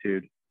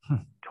attitude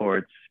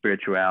towards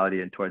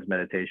spirituality and towards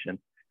meditation.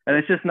 And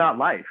it's just not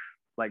life.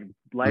 Like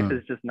life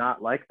is just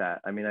not like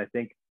that. I mean, I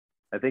think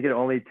it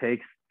only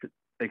takes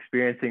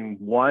experiencing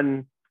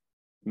one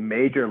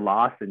major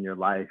loss in your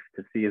life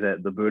to see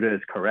that the Buddha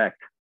is correct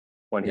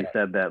when he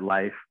said that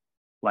life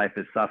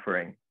is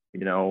suffering.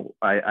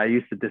 I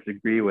used to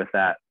disagree with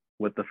that,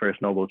 with the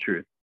First Noble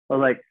Truth. I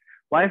was like,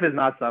 life is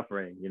not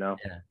suffering,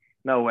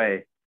 no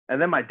way.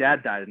 And then my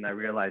dad died and I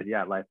realized,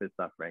 yeah, life is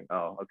suffering.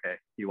 Oh, okay.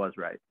 He was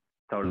right.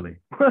 Totally.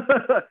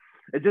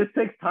 It just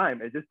takes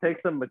time. It just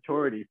takes some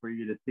maturity for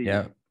you to see,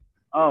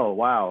 oh,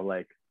 wow,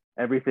 like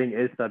everything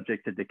is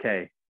subject to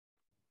decay.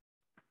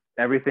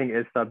 Everything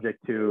is subject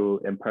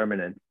to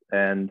impermanence.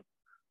 And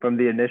from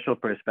the initial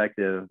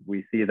perspective,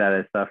 we see that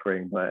as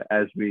suffering. But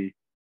as we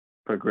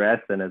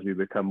progress and as we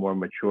become more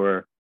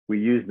mature, we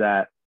use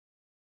that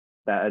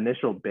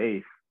initial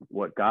base,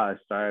 what got us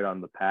started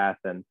on the path,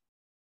 and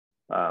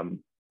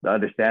the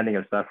understanding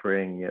of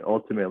suffering, it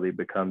ultimately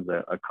becomes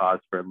a cause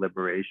for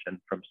liberation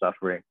from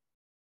suffering.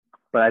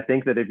 But I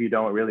think that if you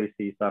don't really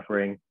see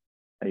suffering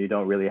and you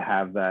don't really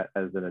have that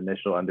as an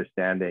initial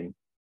understanding,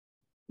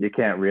 you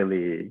can't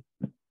really,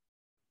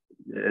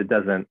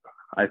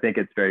 I think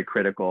it's very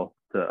critical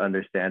to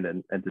understand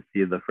and to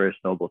see the First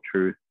Noble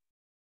Truth,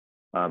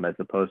 as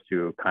opposed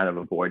to kind of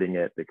avoiding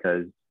it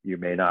because you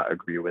may not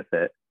agree with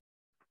it.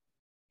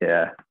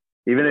 Yeah.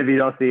 Even if you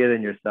don't see it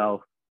in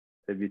yourself,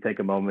 if you take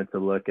a moment to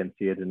look and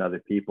see it in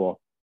other people,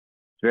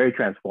 it's very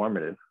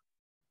transformative.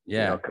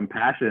 Yeah.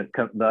 Compassion,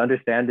 the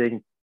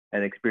understanding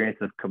and experience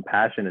of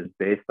compassion is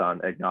based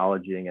on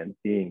acknowledging and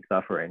seeing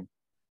suffering.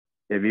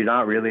 If you're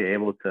not really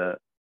able to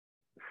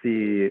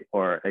see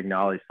or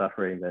acknowledge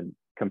suffering, then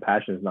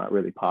compassion is not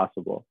really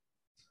possible.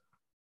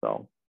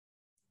 So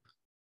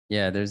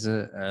yeah, there's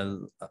a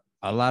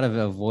lot of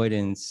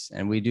avoidance,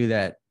 and we do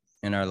that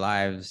in our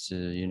lives.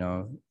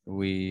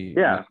 We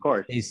of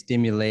course, stay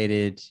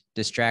stimulated,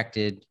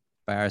 distracted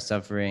by our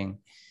suffering,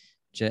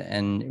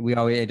 and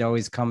it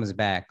always comes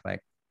back.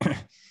 Like,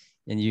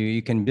 and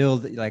you can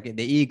build, like,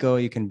 the ego,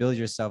 you can build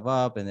yourself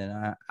up, and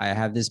then I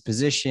have this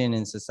position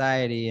in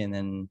society, and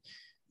then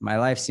my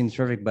life seems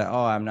perfect, but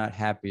I'm not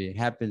happy. It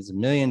happens a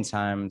million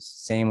times,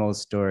 same old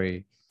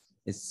story.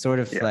 It's sort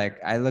of like,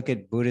 I look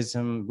at Buddhist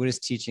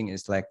teaching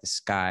is like the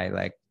sky,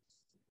 like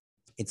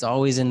it's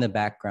always in the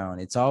background.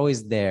 It's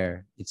always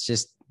there. It's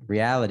just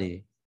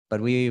reality,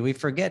 but we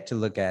forget to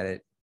look at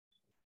it.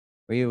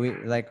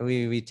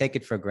 We take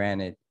it for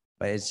granted,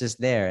 but it's just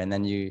there. And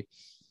then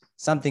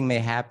something may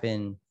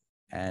happen,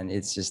 and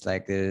it's just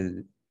like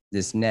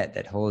this net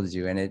that holds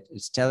you, and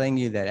it's telling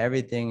you that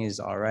everything is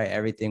all right.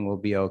 Everything will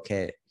be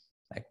okay.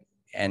 Like,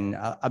 and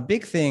a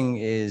big thing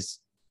is,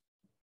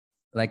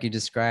 like you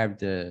described,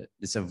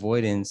 this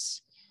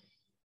avoidance.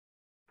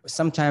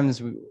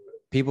 Sometimes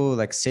people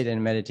like sit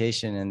in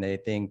meditation and they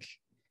think,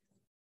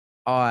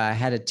 oh, I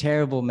had a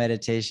terrible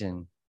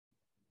meditation.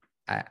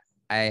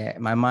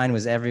 My mind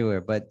was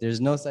everywhere, but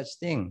there's no such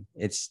thing.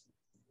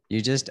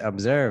 You just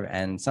observe,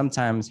 and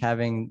sometimes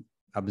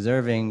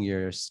observing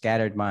your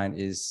scattered mind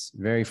is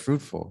very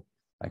fruitful.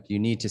 Like, you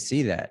need to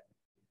see that.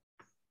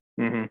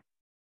 Mm-hmm.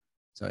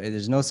 So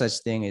there's no such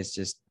thing. It's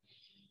just,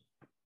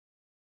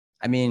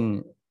 I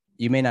mean,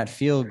 you may not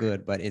feel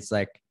good, but it's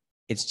like,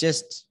 you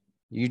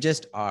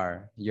just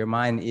are. Your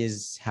mind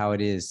is how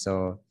it is.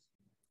 So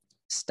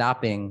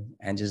stopping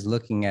and just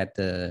looking at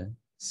the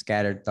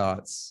scattered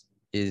thoughts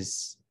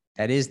is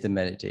the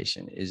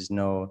meditation.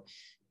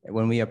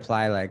 When we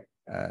apply like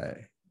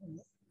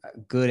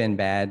good and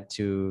bad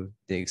to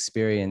the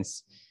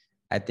experience,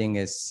 I think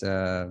it's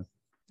a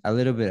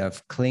little bit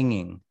of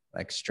clinging,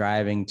 like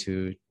striving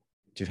to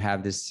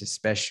have this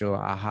special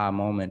aha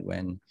moment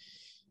when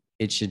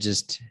it should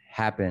just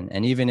happen.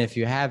 And even if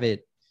you have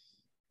it,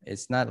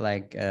 it's not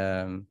like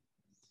have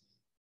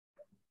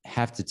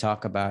to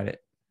talk about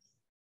it.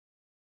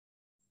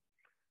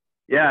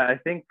 Yeah, I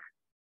think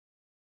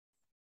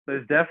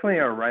there's definitely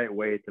a right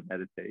way to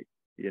meditate.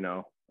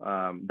 That's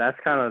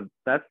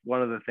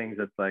one of the things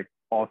that's like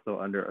also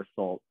under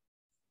assault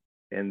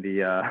in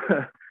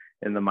the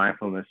in the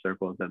mindfulness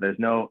circles, that there's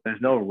no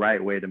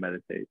right way to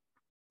meditate.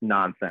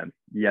 Nonsense.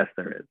 Yes,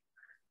 there is.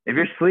 If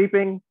you're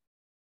sleeping,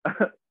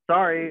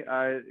 sorry,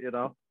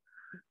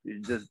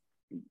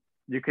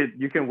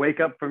 you can wake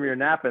up from your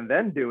nap and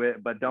then do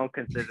it, but don't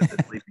consider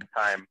the sleeping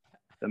time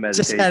the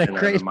meditation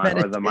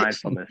or the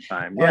mindfulness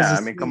time. Yeah,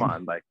 I mean, come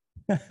on, like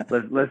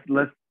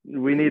let's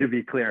we need to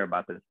be clear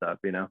about this stuff,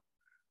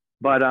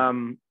 But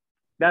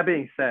that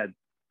being said,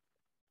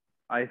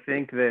 I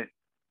think that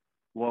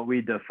what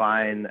we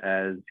define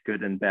as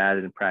good and bad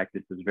in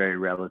practice is very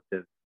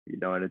relative. you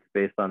know, and it's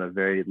based on a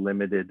very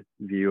limited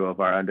view of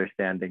our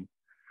understanding.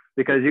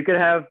 Because you could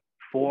have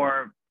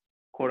 4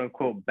 quote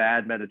unquote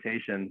bad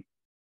meditations,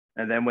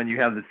 and then when you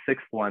have the 6th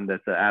one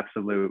that's an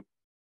absolute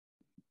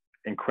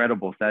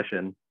incredible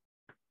session,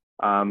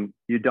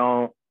 you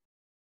don't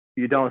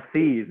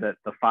see that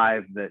the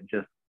 5 that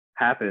just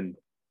happened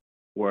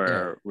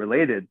were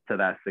related to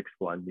that 6th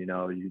one. You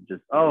know, you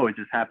just, oh, it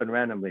just happened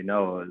randomly.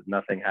 No,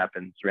 nothing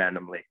happens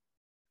randomly.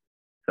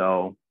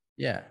 So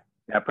yeah,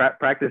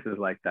 practice is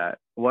like that.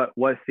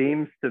 What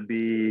seems to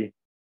be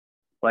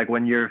like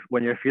when you're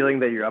feeling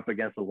that you're up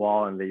against a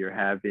wall and that you're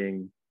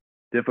having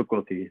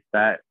difficulties,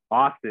 that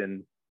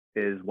often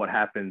is what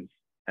happens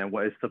and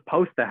what is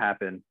supposed to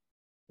happen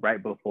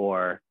right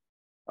before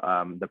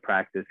the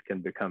practice can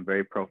become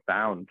very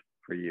profound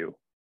for you.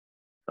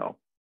 So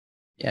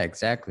yeah,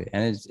 exactly.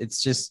 And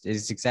it's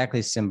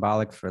exactly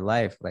symbolic for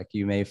life. Like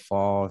you may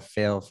fail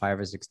 5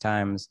 or 6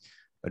 times,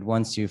 but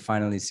once you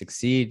finally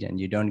succeed and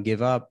you don't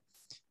give up,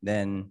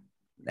 then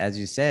as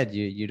you said,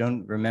 you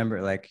don't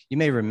remember, like you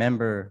may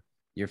remember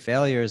your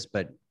failures,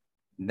 but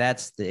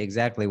that's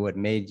exactly what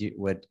made you,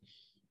 what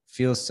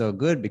feels so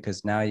good,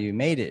 because now you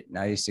made it,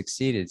 now you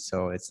succeeded.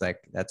 So it's like,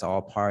 it's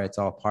all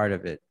part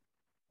of it.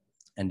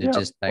 And to yeah,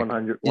 just like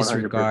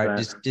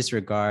 100%.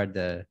 disregard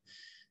the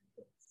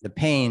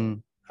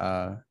pain.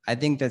 I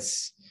think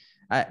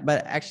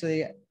but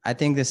actually, I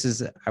think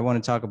I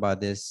want to talk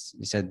about this.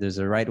 You said there's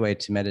a right way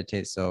to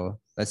meditate. So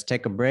let's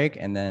take a break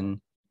and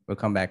then we'll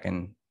come back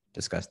and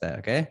discuss that.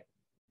 Okay.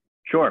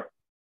 Sure.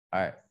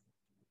 All right.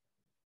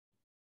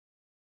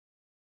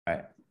 All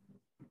right.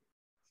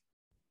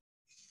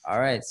 All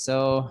right.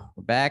 So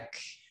we're back.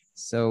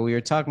 So we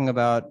were talking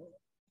about,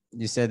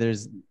 you said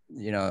there's,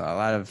 a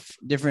lot of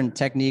different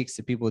techniques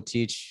that people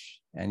teach.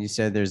 And you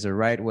said there's a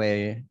right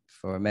way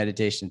for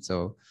meditation.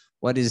 So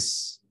what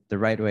is the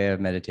right way of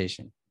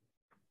meditation?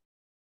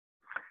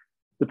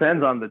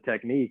 Depends on the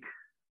technique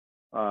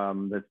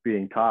that's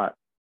being taught.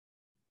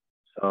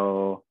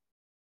 So,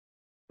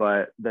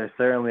 but there's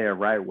certainly a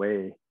right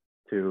way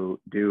to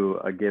do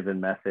a given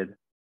method.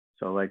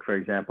 So like, for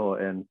example,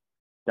 in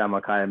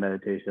Dhammakaya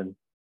meditation,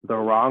 the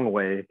wrong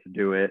way to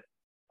do it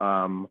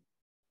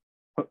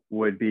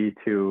would be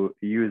to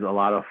use a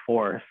lot of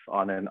force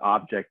on an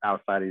object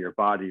outside of your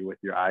body with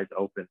your eyes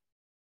open.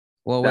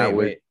 Well,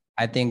 wait.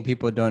 I think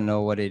people don't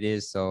know what it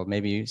is. So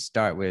maybe you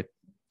start with,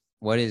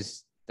 what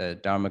is the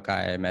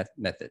Dharmakaya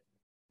method?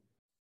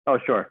 Oh,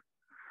 sure.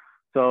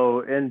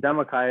 So in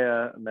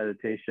Dhammakaya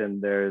meditation,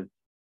 there's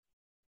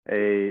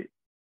a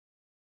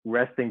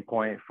resting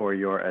point for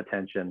your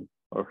attention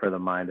or for the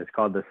mind. It's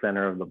called the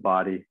center of the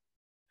body.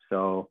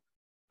 So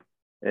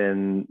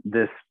in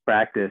this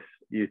practice,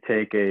 you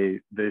take a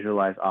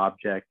visualized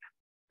object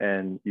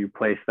and you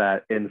place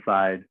that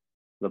inside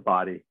the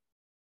body.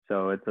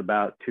 So it's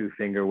about 2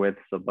 finger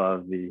widths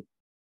above the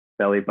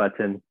belly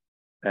button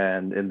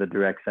and in the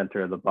direct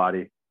center of the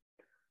body.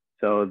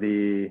 So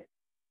in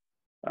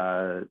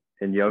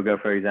yoga,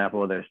 for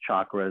example, there's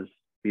chakras.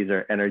 These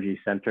are energy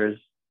centers.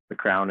 The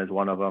crown is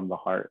one of them. The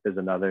heart is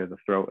another. The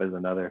throat is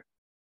another.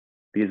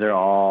 These are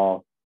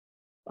all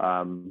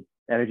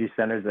energy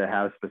centers that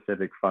have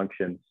specific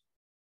functions.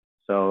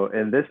 So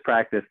in this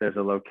practice, there's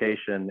a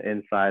location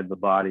inside the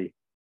body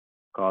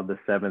called the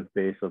 7th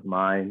base of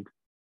mind,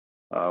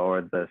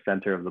 or the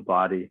center of the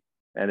body.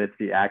 And it's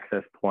the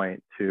access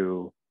point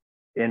to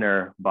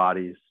inner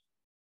bodies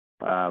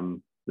that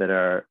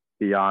are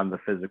beyond the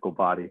physical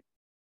body.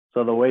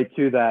 So the way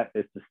to that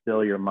is to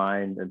still your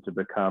mind and to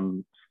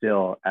become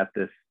still at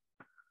this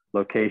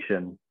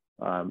location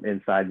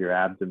inside your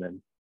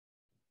abdomen.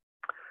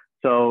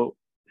 So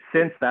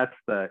since that's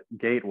the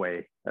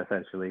gateway,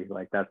 essentially,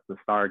 like that's the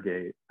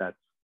stargate, that's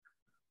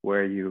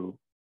where you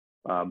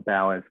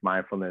balance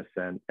mindfulness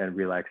and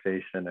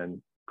relaxation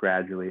and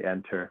gradually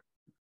enter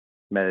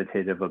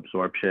meditative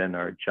absorption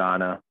or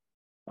jhana.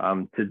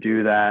 To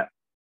do that,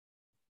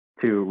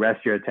 to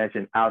rest your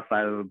attention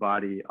outside of the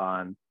body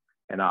on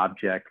an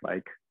object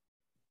like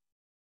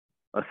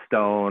a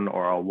stone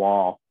or a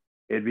wall,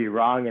 it'd be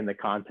wrong in the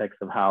context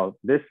of how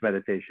this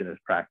meditation is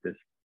practiced.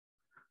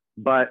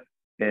 But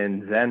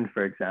in Zen,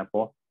 for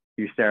example,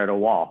 you stare at a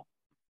wall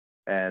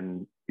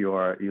and you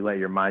let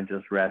your mind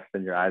just rest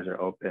and your eyes are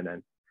open,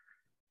 and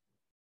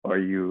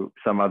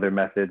some other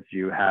methods,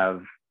 you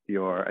have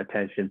your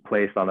attention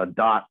placed on a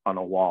dot on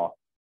a wall,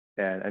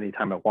 and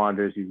anytime it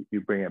wanders,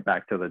 you bring it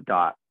back to the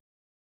dot.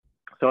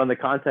 So in the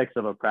context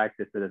of a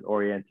practice that is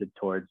oriented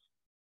towards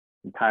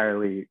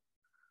entirely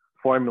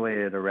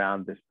formulated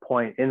around this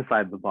point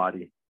inside the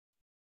body,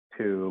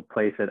 to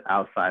place it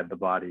outside the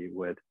body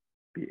would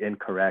be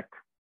incorrect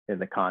in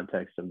the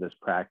context of this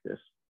practice.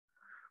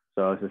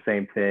 So it's the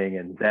same thing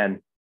in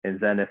Zen. In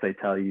Zen, if they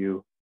tell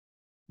you,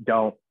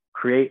 don't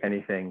create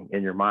anything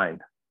in your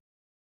mind,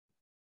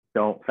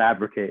 don't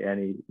fabricate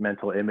any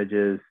mental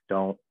images,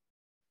 don't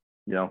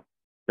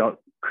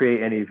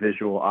create any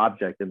visual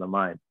object in the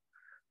mind,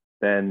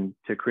 then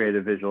to create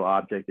a visual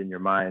object in your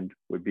mind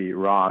would be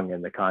wrong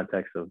in the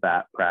context of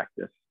that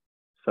practice.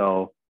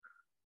 So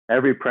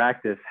every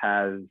practice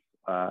has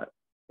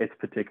its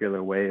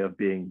particular way of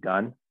being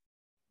done.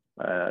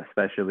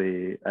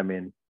 Especially, I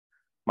mean,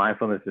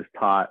 mindfulness is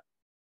taught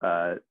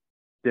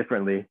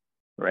differently,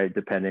 right,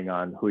 depending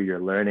on who you're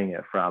learning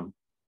it from.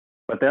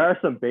 But there are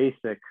some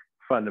basic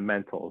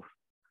fundamentals,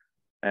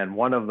 and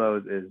one of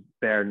those is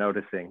bare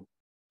noticing.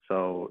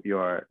 So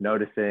you're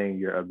noticing,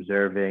 you're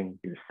observing,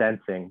 you're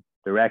sensing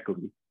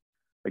directly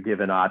a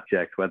given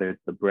object, whether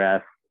it's the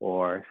breath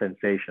or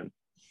sensation.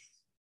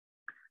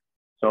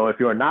 So if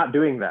you're not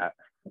doing that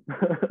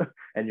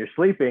and you're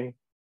sleeping,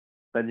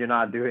 then you're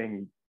not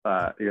doing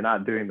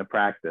the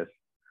practice.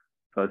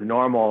 So it's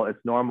normal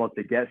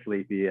to get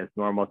sleepy. It's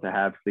normal to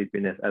have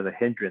sleepiness as a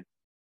hindrance,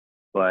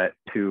 but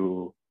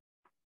to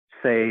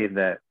say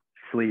that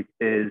sleep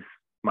is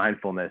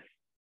mindfulness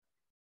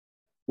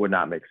would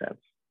not make sense.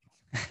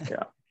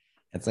 Yeah.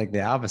 It's like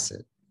the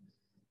opposite.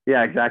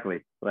 Yeah,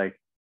 exactly. Like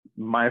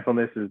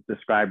mindfulness is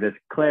described as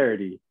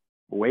clarity,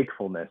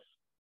 wakefulness,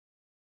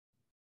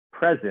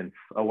 presence,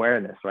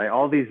 awareness, right?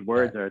 All these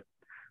words are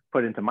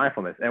put into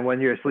mindfulness. And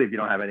when you're asleep, you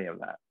don't have any of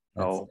that.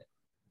 So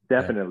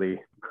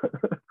definitely. Yeah.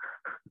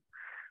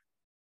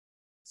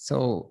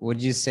 So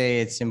would you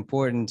say it's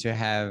important to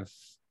have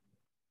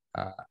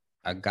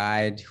a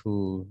guide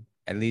who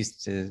at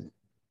least knows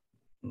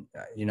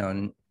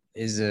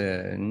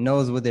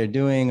what they're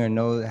doing,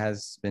 or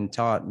has been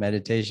taught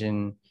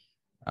meditation,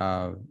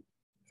 or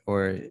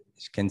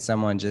can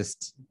someone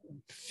just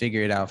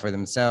figure it out for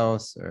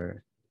themselves?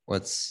 Or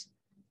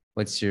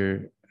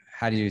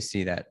how do you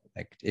see that?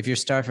 Like if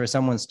for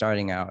someone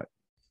starting out,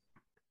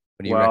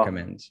 what do you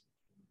recommend?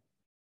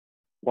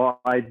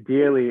 Well,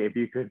 ideally, if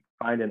you could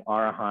find an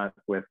arahant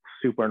with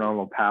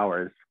supernormal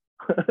powers,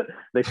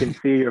 they can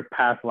see your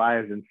past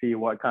lives and see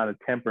what kind of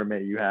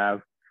temperament you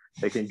have.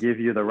 They can give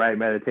you the right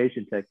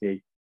meditation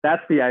technique.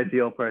 That's the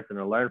ideal person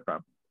to learn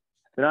from.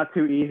 They're not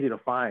too easy to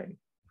find.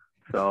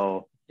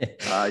 So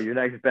your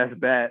next best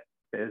bet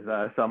is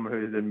someone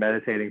who's been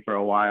meditating for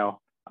a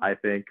while, I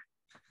think.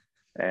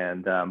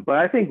 And but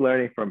I think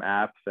learning from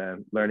apps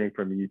and learning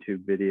from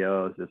YouTube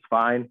videos is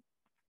fine.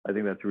 I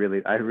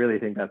really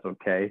think that's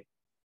okay.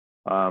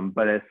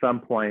 But at some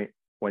point,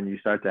 when you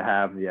start to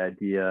have the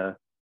idea,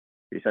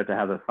 you start to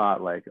have the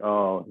thought like,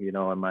 oh,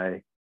 am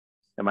I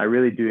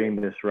really doing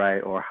this right?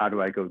 Or how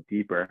do I go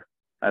deeper?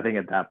 I think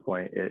at that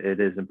point, it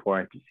is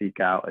important to seek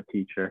out a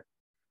teacher.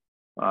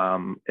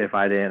 If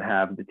I didn't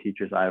have the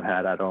teachers I've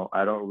had, I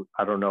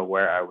don't know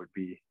where I would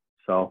be.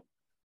 So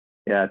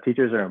yeah,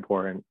 teachers are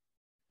important.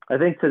 I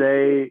think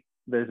today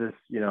there's this,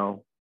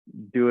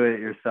 do it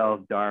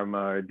yourself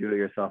Dharma or do it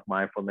yourself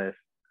mindfulness.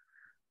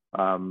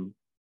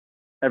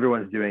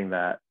 Everyone's doing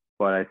that.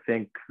 But I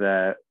think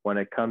that when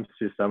it comes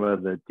to some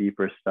of the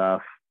deeper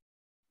stuff,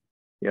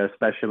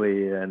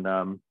 especially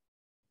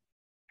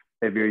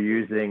if you're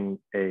using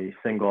a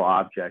single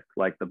object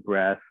like the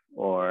breath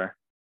or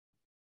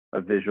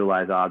a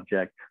visualized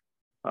object,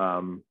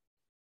 and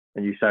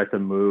you start to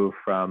move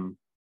from,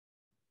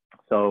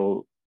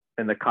 so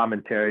in the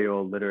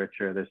commentarial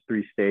literature, there's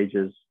 3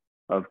 stages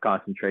of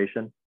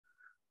concentration.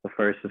 The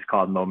first is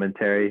called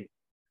momentary.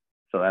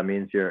 So that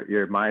means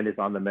your mind is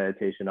on the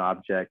meditation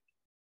object,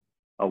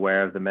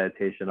 aware of the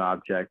meditation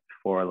object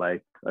for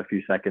like a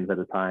few seconds at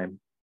a time.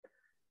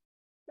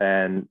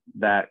 And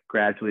that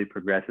gradually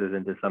progresses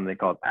into something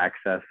called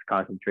access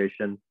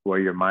concentration, where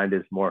your mind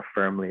is more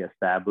firmly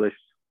established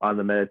on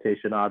the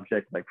meditation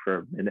object, like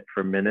for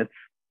minutes,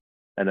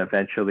 and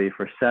eventually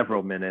for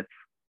several minutes,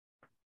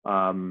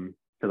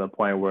 to the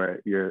point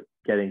where you're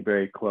getting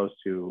very close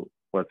to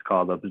what's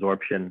called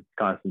absorption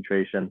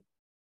concentration.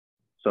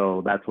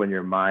 So that's when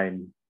your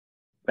mind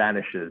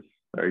vanishes,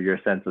 or your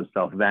sense of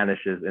self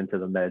vanishes into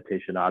the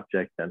meditation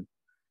object. And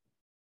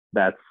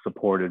that's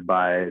supported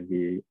by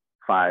the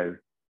 5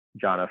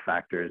 jhana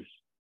factors: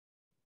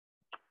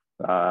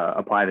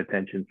 applied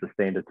attention,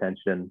 sustained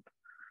attention,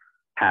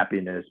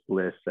 happiness,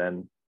 bliss,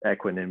 and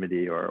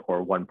equanimity or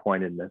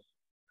one-pointedness.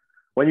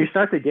 When you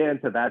start to get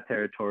into that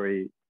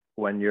territory,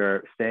 when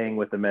you're staying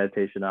with the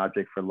meditation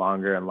object for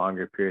longer and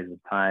longer periods of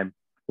time,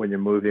 when you're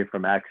moving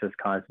from access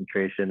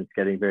concentration, it's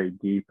getting very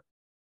deep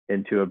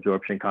into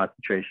absorption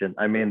concentration.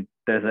 I mean,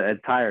 there's an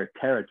entire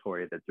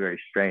territory that's very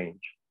strange.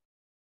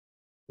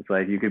 It's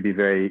like you could be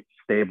very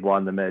stable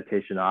on the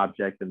meditation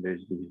object, and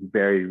there's these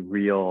very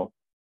real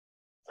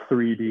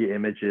 3D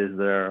images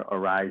that are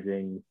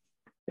arising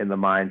in the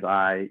mind's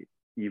eye,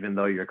 even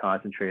though you're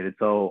concentrated.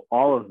 So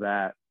all of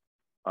that,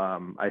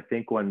 I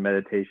think when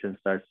meditation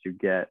starts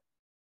to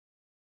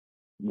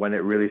when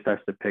it really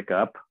starts to pick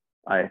up,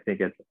 I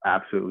think it's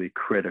absolutely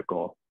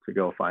critical to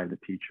go find a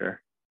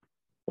teacher,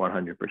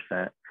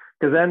 100%.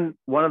 Because then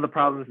one of the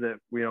problems that,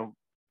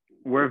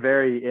 we're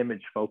very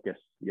image focused,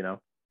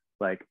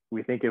 like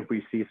we think if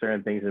we see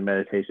certain things in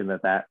meditation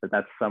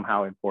that's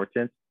somehow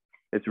important.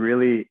 It's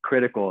really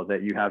critical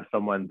that you have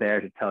someone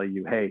there to tell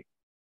you, hey,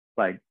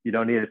 like you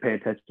don't need to pay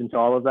attention to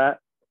all of that.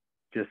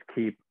 Just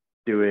keep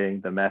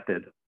doing the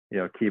method,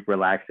 keep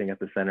relaxing at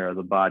the center of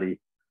the body.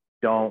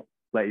 Don't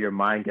let your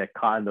mind get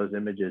caught in those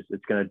images.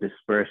 It's going to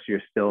disperse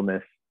your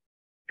stillness.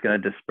 It's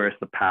going to disperse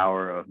the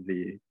power of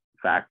the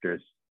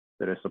factors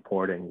that are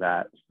supporting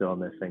that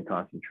stillness and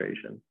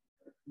concentration.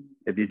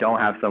 If you don't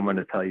have someone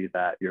to tell you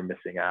that, you're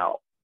missing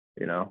out,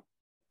 you know?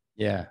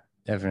 Yeah,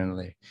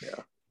 definitely. Yeah.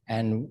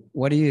 And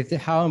what do you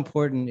think? How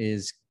important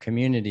is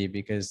community?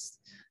 Because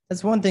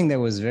that's one thing that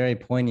was very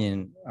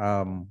poignant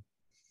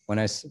when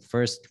I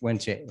first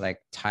went to like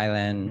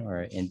Thailand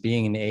or in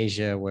being in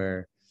Asia,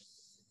 where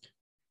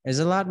there's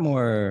a lot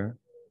more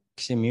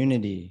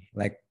community,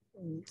 like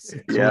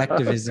Yeah.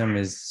 collectivism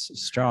is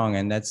strong.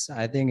 And that's,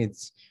 I think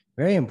it's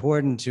very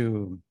important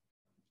to,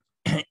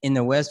 in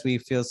the West, we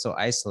feel so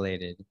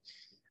isolated.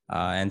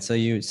 And so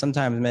you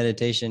sometimes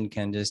meditation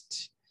can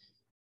just,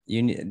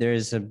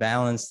 there's a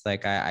balance.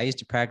 Like I used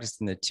to practice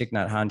in the Thich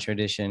Nhat Hanh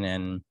tradition,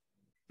 and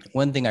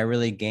one thing I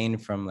really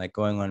gained from like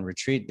going on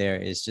retreat there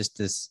is just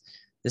this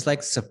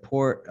like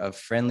support of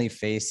friendly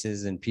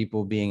faces and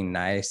people being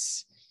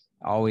nice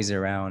always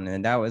around,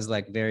 and that was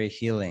like very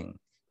healing,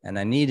 and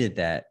I needed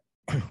that.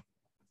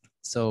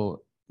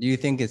 So do you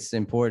think it's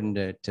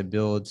important to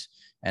build,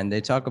 and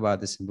they talk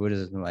about this in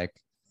Buddhism, like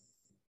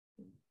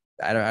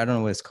I don't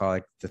know what it's called,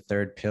 like the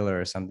third pillar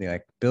or something,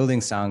 like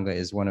building Sangha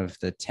is one of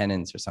the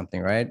tenets or something,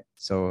 right?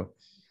 So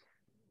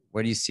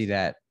where do you see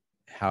that?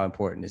 How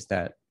important is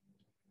that?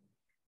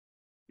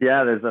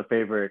 Yeah, there's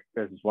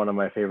one of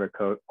my favorite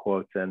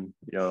quotes, and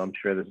I'm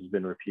sure this has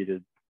been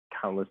repeated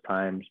countless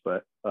times,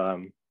 but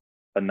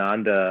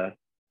Ananda,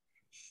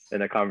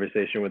 in a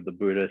conversation with the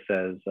Buddha,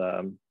 says,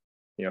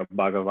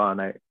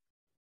 Bhagavan,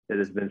 it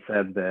has been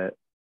said that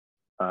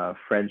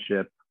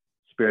friendship,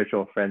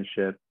 spiritual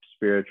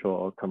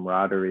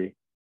camaraderie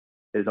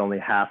is only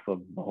half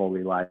of the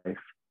holy life.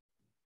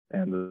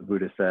 And the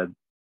Buddha said,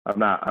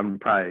 I'm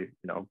probably,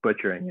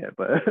 butchering it,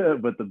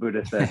 but but the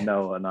Buddha said,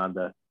 no,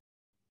 Ananda,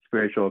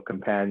 spiritual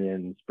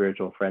companion,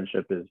 spiritual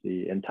friendship is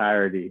the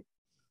entirety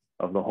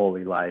of the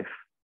holy life.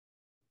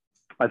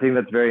 I think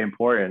that's very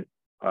important,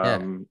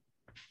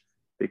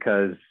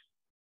 because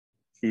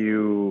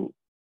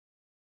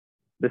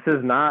this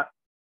is not,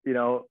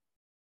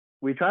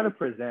 we try to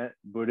present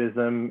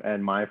Buddhism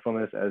and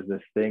mindfulness as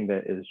this thing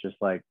that is just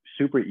like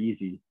super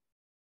easy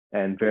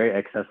and very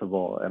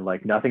accessible, and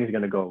like nothing's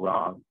going to go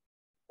wrong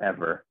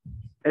ever.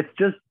 It's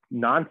just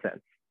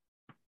nonsense.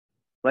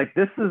 Like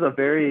this can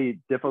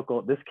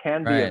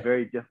be a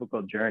very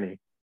difficult journey.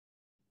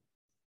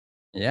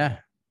 Yeah.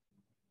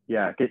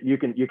 Yeah. You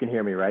can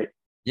hear me, right?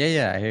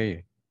 Yeah. I hear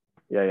you.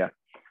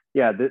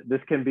 Yeah.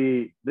 This can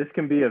be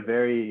a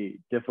very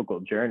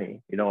difficult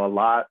journey. A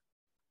lot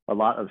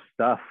of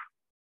stuff,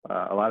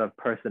 a lot of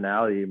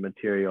personality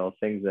material,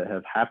 things that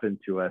have happened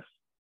to us,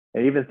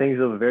 and even things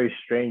of a very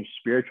strange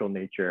spiritual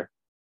nature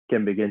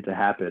can begin to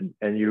happen.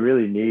 And you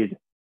really need,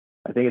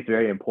 I think it's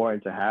very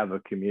important to have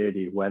a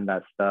community when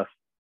that stuff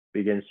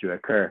begins to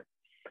occur.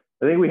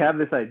 I think we have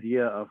this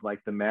idea of like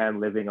the man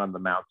living on the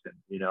mountain,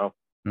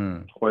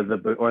 or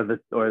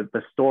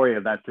the story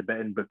of that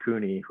Tibetan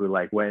bhikkhuni who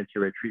like went into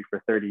retreat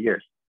for 30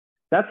 years.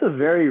 That's a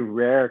very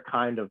rare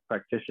kind of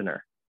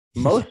practitioner.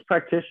 Most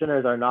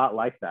practitioners are not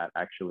like that,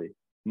 actually.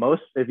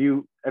 If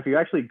you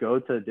actually go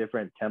to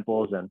different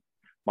temples and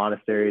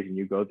monasteries and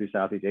you go through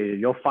Southeast Asia,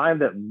 you'll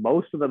find that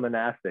most of the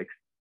monastics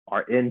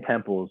are in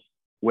temples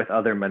with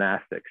other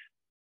monastics.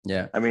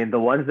 Yeah. I mean, the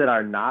ones that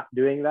are not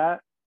doing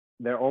that,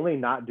 they're only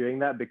not doing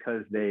that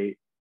because they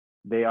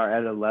are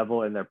at a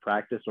level in their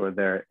practice, or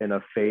they're in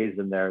a phase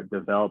in their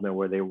development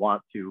where they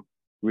want to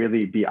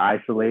really be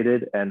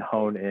isolated and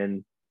hone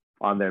in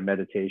on their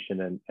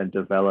meditation and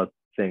develop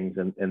things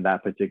in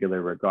that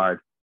particular regard.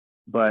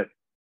 But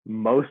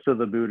most of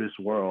the Buddhist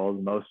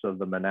world, most of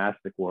the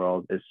monastic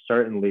world is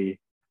certainly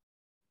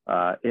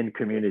in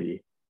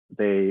community.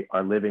 They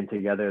are living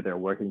together, they're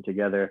working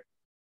together,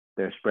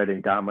 they're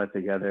spreading Dhamma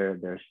together,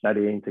 they're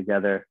studying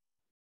together,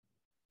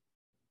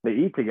 they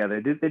eat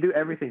together, they do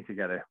everything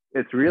together.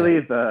 It's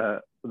really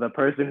the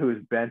person who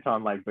is bent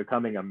on like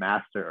becoming a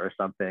master or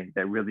something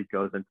that really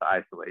goes into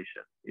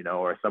isolation,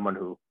 or someone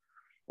who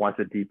wants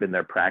to deepen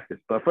their practice.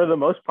 But for the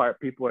most part,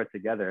 people are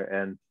together.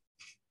 And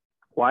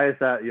why is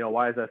that?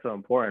 Why is that so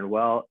important?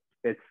 Well,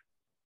 it's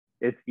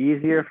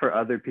easier for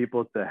other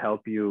people to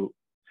help you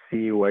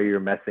see where you're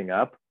messing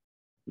up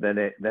than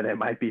it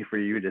might be for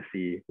you to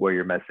see where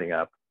you're messing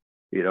up.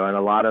 And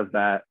a lot of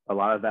that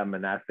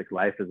monastic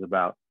life is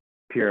about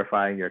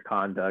purifying your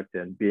conduct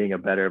and being a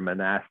better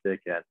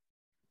monastic, and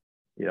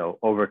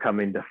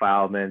overcoming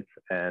defilements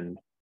and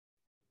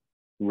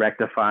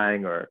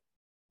rectifying or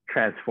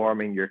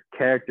transforming your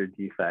character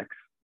defects.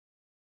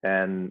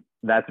 And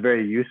that's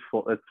very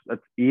useful.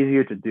 It's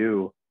easier to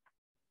do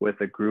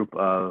with a group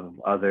of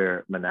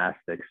other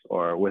monastics,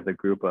 or with a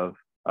group of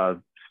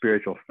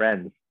spiritual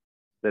friends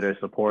that are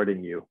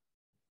supporting you.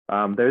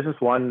 There's this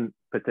one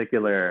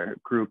particular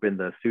group in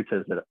the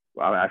suttas that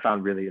I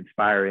found really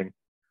inspiring.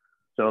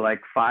 So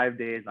like 5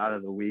 days out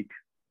of the week,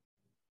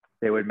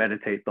 they would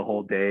meditate the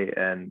whole day,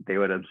 and they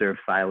would observe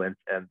silence,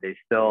 and they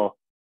still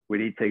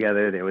would eat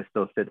together. They would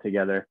still sit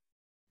together.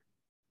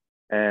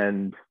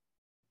 And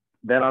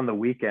then on the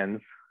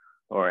weekends,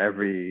 or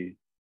every,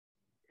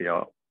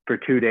 for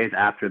 2 days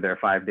after their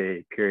 5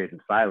 day period of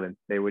silence,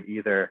 they would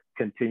either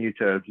continue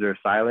to observe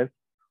silence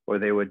or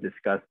they would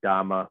discuss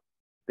Dhamma.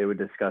 They would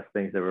discuss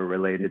things that were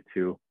related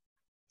to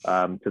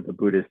the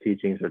Buddhist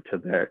teachings or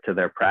to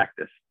their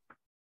practice.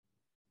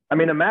 I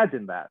mean,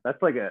 imagine that. That's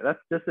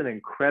just an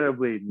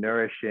incredibly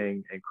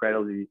nourishing,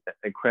 incredibly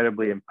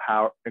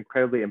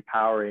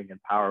empowering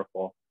and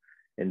powerful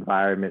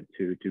environment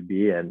to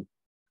be in.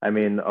 I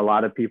mean, a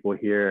lot of people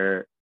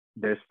here,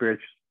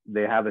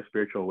 they have a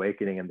spiritual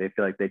awakening and they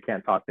feel like they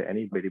can't talk to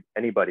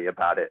anybody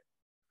about it,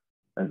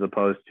 as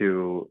opposed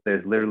to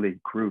there's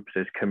literally groups,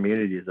 there's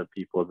communities of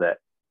people that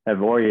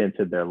have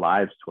oriented their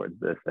lives towards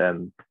this,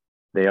 and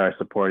they are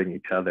supporting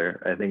each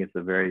other. I think it's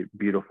a very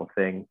beautiful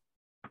thing.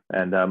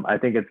 And I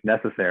think it's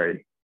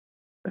necessary,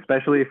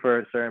 especially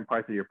for certain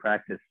parts of your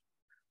practice.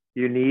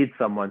 You need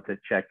someone to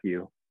check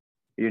you.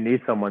 You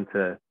need someone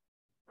to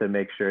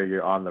make sure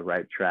you're on the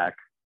right track.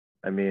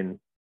 I mean,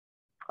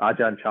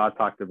 Ajahn Chah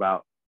talked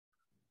about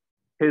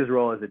his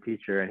role as a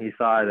teacher, and he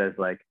saw it as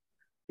like,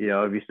 you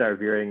know, if you start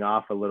veering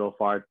off a little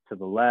far to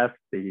the left,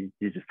 he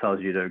just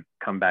tells you to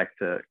come back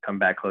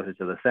closer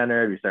to the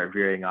center. If you start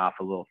veering off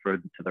a little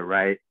further to the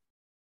right,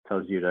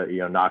 tells you to, you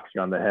know, knocks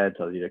you on the head,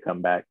 tells you to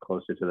come back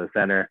closer to the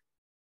center.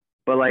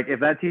 But like,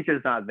 if that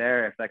teacher's not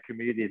there, if that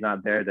community is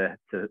not there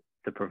to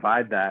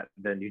provide that,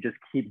 then you just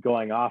keep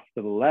going off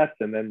to the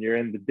left, and then you're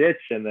in the ditch,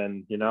 and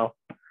then, you know,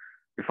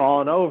 you're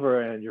falling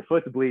over and your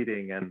foot's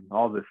bleeding and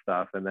all this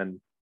stuff. And then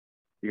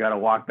you got to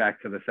walk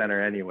back to the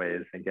center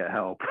anyways and get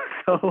help.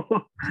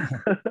 So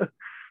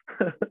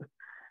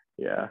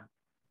yeah.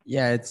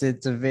 Yeah, it's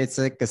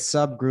like a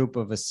subgroup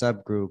of a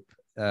subgroup.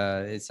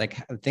 It's like,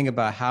 think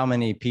about how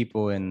many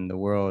people in the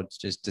world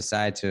just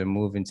decide to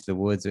move into the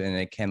woods and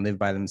they can live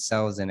by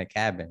themselves in a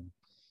cabin.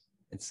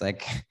 It's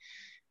like,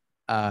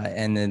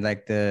 and then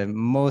like the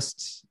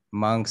most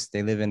monks,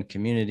 they live in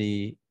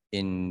community,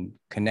 in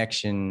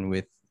connection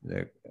with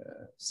the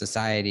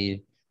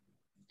society.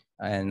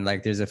 And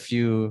like, there's a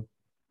few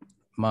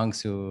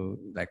monks who,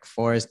 like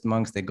forest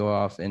monks, they go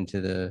off into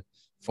the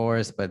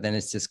forest, but then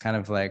it's just kind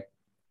of like,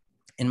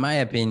 in my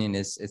opinion,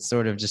 it's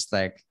sort of just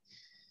like,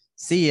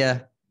 see ya.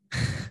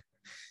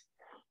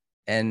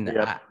 And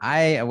yep.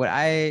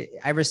 I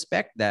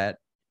respect that.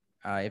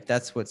 If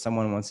that's what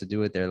someone wants to do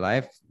with their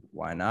life,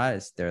 why not?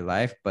 It's their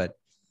life. But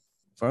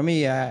for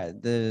me,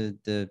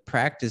 the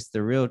practice,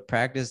 the real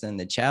practice and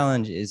the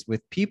challenge is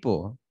with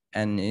people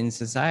and in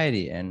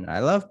society. And I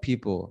love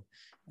people.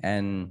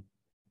 And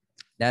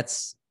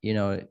that's, you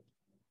know,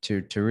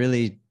 to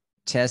really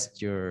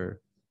test your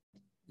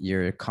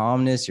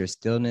calmness, your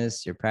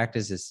stillness, your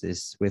practice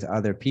is with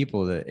other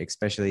people,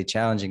 especially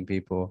challenging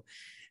people.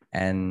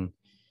 And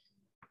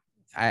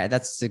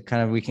that's the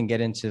kind of, we can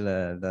get into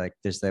the like,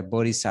 there's the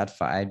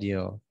bodhisattva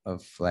ideal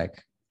of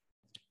like,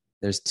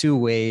 there's two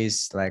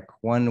ways. Like,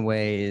 one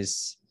way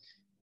is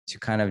to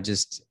kind of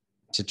just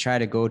to try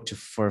to go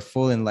for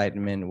full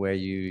enlightenment, where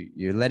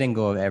you're letting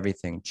go of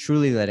everything,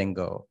 truly letting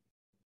go.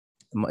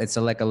 It's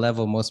like a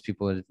level most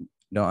people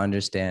don't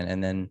understand.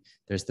 And then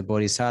there's the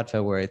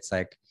bodhisattva, where it's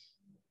like,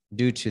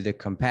 due to the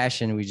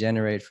compassion we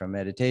generate from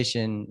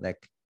meditation,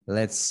 like,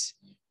 let's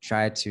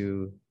try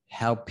to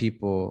help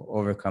people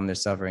overcome their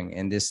suffering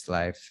in this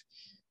life.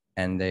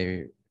 And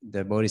the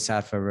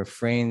bodhisattva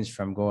refrains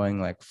from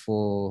going like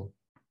full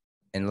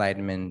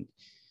enlightenment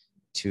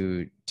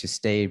to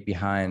stay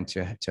behind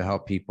to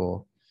help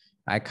people.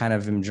 I kind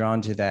of am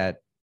drawn to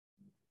that,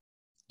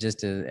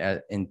 just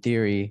in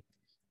theory.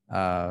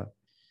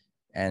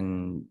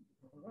 And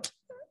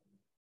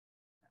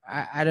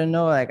I don't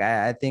know, like,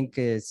 I think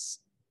I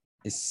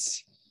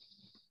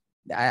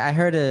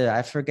heard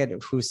I forget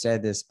who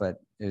said this, but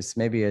it was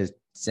maybe a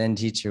Zen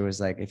teacher, was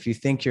like, if you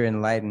think you're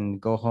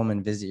enlightened, go home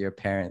and visit your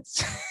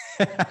parents.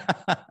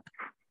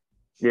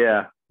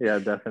 Yeah,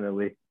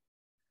 definitely.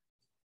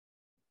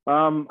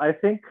 I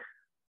think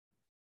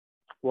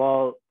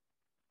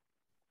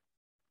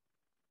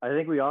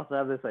we also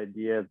have this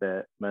idea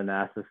that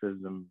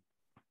monasticism,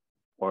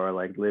 or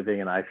like living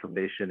in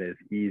isolation, is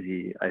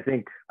easy. I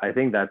think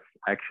that's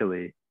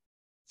actually,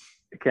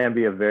 it can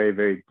be a very,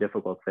 very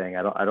difficult thing.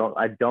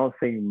 I don't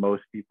think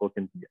most people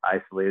can be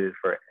isolated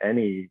for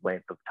any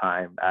length of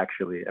time,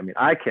 actually. I mean,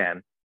 I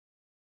can,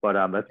 but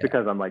that's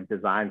because I'm like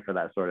designed for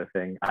that sort of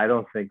thing. I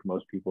don't think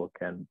most people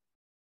can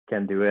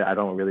do it. I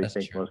don't really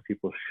think most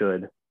people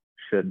should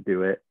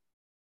do it.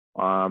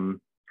 But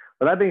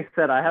that being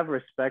said, I have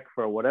respect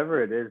for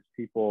whatever it is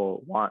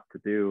people want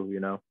to do, you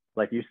know,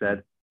 like you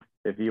said,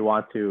 if you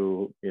want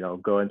to, you know,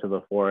 go into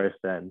the forest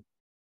and,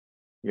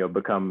 you know,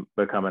 become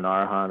an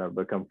arhat or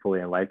become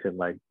fully enlightened,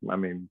 like, I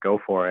mean, go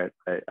for it.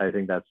 I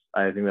think that's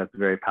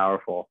very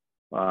powerful.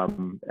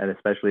 And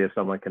especially if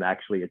someone can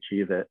actually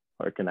achieve it,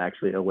 or can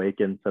actually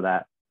awaken to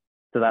that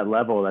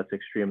level, that's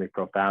extremely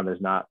profound.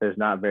 There's not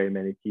very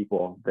many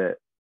people that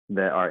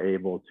are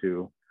able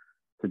to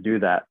do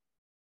that.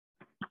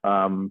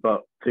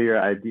 But to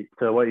your idea,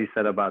 to what you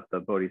said about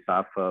the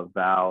bodhisattva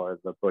vow, or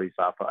the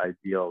bodhisattva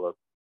ideal of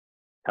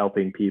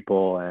helping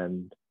people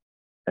and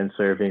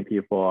serving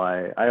people,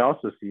 I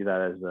also see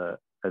that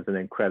as an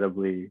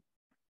incredibly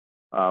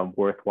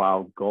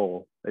worthwhile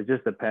goal. It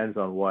just depends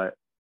on what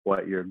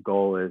your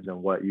goal is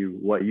and what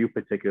you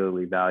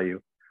particularly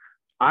value.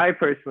 I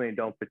personally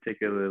don't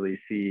particularly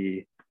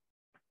see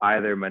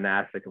either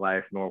monastic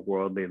life nor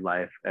worldly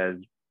life as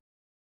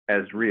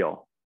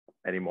real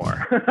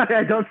anymore.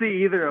 I don't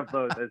see either of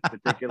those as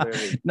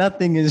particularly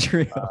Nothing is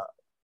real.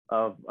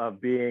 Of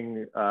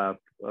being a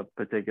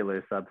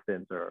particular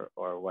substance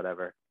or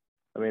whatever.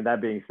 I mean,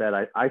 that being said,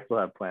 I still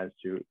have plans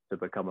to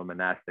become a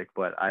monastic,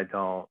 but I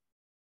don't.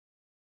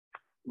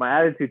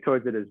 My attitude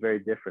towards it is very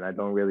different. I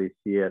don't really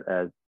see it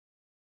as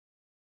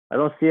I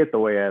don't see it the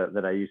way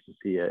that I used to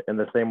see it, in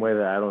the same way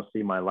that I don't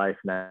see my life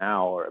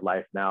now or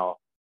life now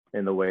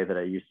in the way that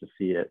I used to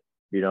see it.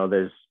 You know,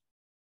 there's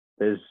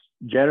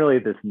generally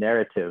this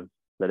narrative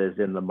that is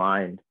in the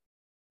mind,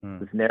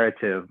 this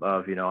narrative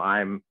of, you know,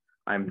 I'm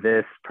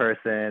this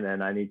person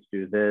and I need to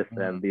do this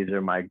and these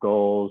are my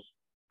goals.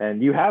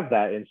 And you have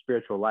that in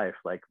spiritual life.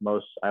 Like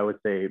most, I would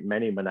say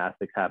many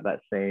monastics have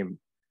that same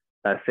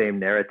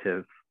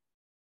narrative.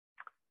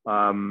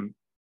 But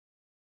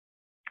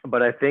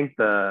I think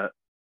the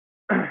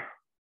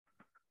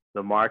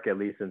mark, at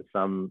least in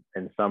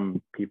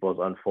some people's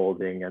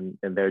unfolding and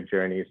in their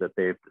journeys that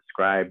they've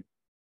described,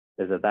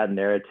 is that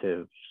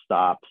narrative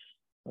stops.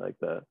 Like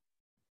the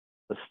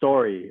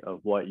story of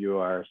what you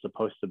are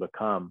supposed to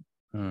become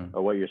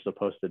or what you're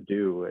supposed to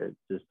do, it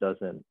just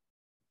doesn't,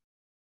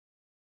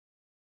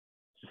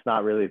 it's just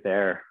not really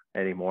there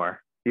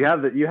anymore. You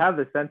have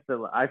the sense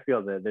that, I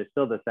feel that there's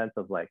still the sense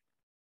of like,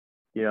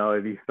 you know,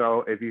 if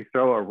you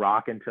throw a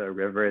rock into a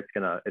river, it's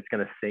gonna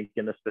sink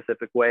in a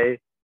specific way.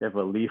 If a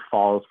leaf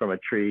falls from a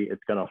tree,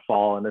 it's gonna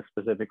fall in a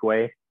specific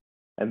way.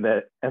 And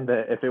that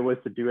if it was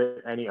to do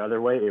it any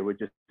other way, it would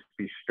just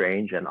be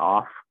strange and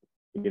off.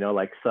 You know,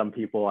 like some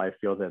people, I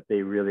feel that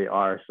they really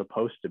are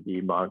supposed to be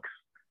monks,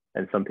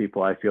 and some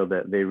people, I feel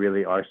that they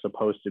really are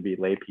supposed to be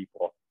lay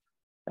people.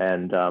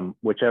 And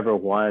whichever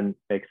one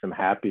makes them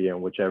happy,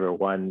 and whichever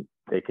mode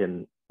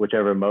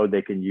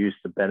they can use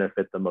to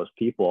benefit the most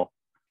people,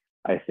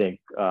 I think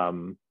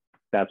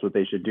that's what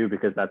they should do,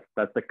 because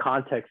that's the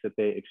context that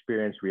they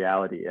experience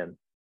reality in.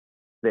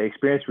 They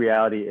experience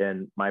reality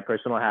in, my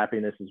personal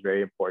happiness is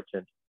very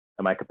important,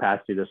 and my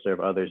capacity to serve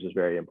others is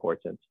very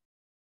important.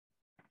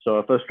 So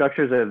if those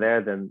structures are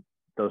there, then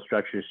those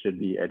structures should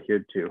be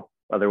adhered to.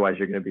 Otherwise,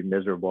 you're going to be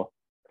miserable.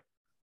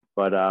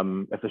 But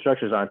if the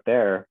structures aren't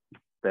there,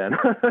 then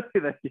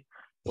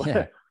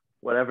Yeah.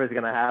 whatever is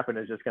going to happen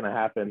is just going to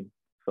happen.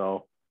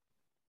 So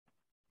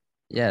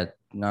Yeah,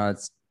 no,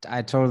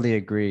 I totally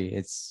agree.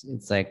 It's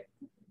like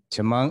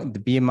to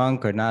be a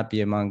monk or not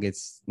be a monk,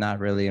 it's not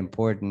really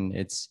important.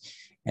 It's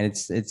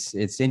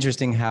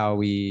interesting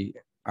how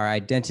our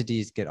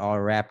identities get all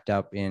wrapped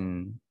up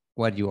in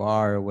what you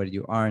are or what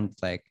you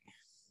aren't. Like,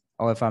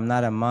 oh, if I'm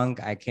not a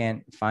monk, I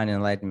can't find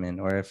enlightenment,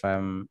 or if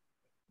I'm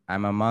a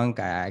monk,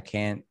 I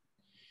can't.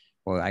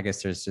 Well, I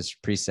guess there's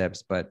just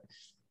precepts, but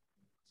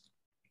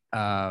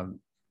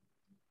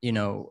you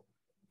know,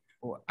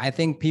 I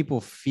think people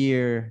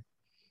fear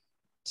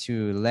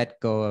to let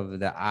go of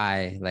the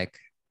I, like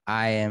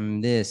I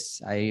am this.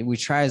 We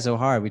try so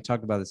hard. We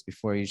talked about this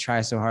before. You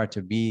try so hard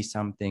to be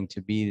something,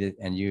 to be that,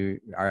 and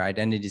our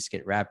identities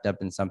get wrapped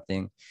up in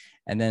something.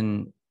 And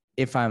then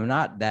if I'm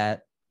not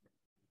that,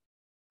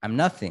 I'm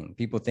nothing.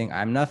 People think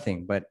I'm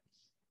nothing, but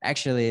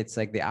actually it's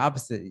like the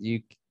opposite.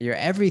 You're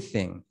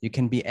everything. You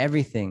can be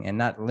everything and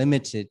not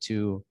limited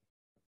to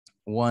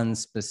one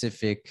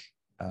specific,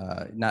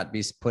 not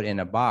be put in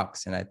a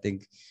box. And I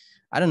think,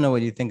 I don't know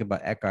what you think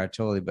about Eckhart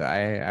Tolle, but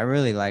I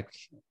really like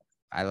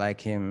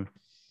him.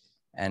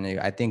 And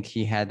I think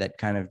he had that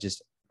kind of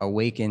just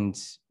awakened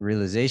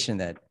realization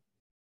that,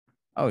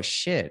 oh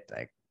shit,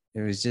 like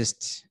it was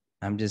just,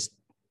 I'm just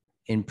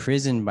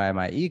imprisoned by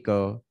my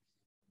ego.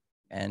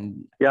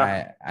 And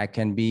yeah, I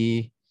can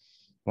be,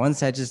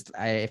 once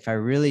if I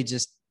really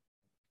just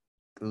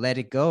let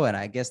it go, and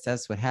I guess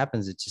that's what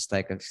happens. It just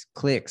like it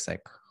clicks,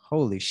 like,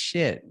 holy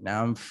shit,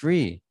 now I'm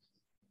free.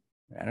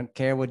 I don't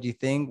care what you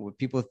think, what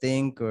people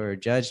think or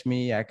judge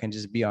me. I can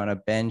just be on a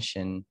bench.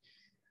 And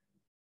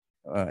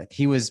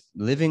he was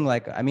living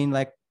like, I mean,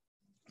 like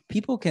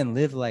people can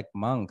live like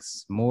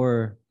monks,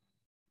 more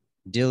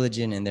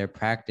diligent in their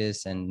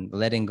practice and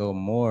letting go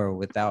more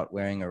without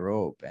wearing a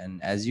robe.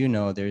 And as you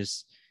know,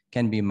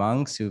 can be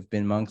monks who've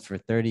been monks for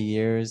 30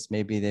 years.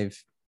 Maybe they've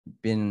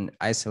been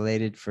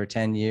isolated for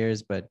 10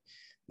 years, but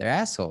they're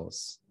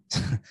assholes.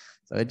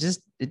 So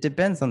it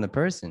depends on the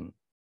person.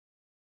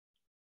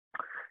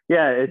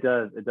 yeah, it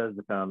does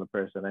depend on the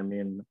person. I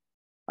mean,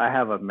 I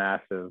have a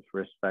massive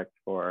respect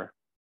for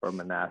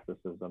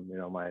monasticism. You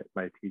know,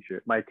 my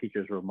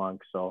teachers were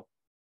monks, so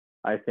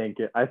I think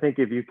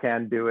if you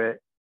can do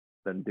it,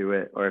 then do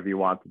it, or if you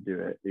want to do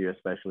it, you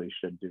especially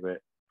should do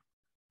it.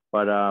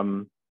 But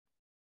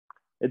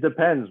it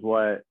depends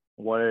what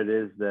it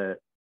is that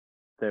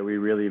we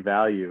really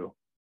value.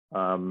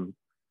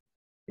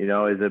 You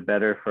know, is it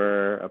better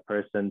for a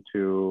person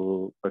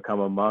to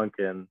become a monk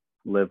and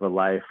live a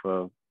life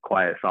of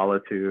quiet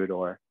solitude,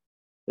 or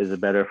is it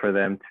better for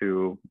them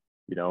to,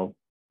 you know,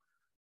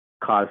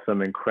 cause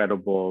some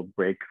incredible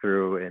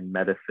breakthrough in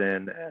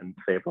medicine and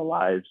save the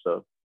lives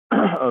of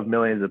of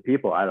millions of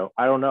people. I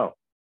don't know.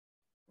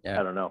 Yeah.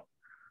 I don't know.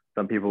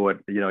 Some people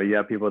would, you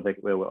have people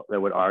that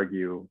would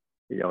argue,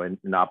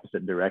 in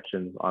opposite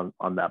directions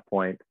on that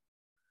point.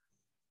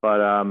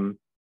 But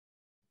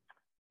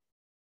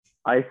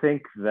I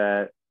think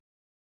that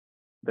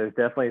there's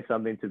definitely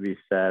something to be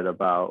said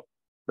about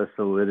the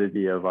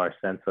solidity of our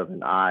sense of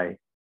an I,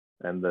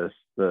 and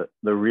the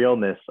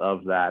realness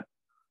of that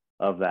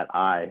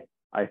I.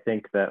 I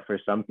think that for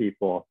some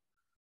people,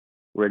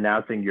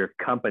 renouncing your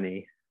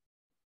company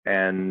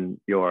and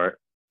your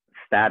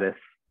status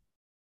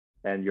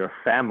and your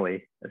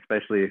family,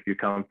 especially if you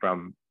come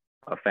from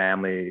a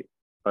family,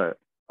 like,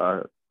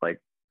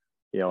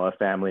 a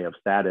family of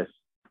status,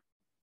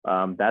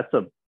 that's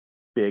a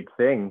big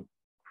thing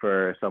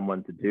for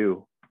someone to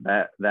do.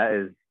 That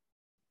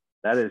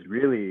is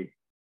really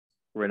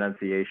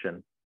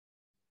renunciation,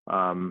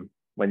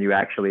 when you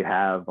actually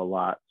have a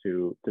lot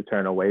to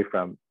turn away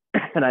from.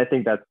 And I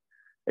think that's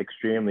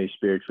extremely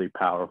spiritually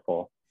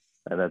powerful,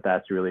 and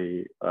that's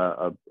really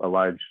a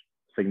large,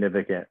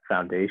 significant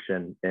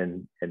foundation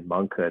in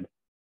monkhood.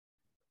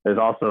 There's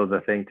also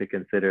the thing to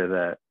consider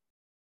that,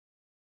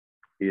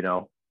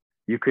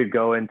 you could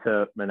go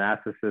into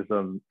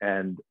monasticism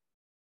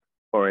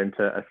or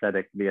into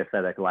the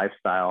ascetic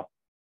lifestyle,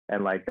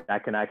 and like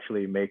that can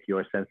actually make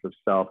your sense of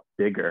self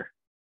bigger.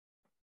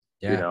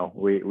 Yeah.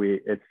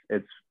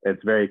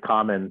 It's very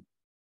common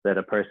that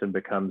a person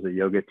becomes a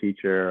yoga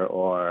teacher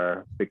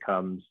or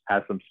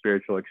has some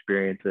spiritual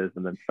experiences,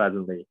 and then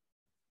suddenly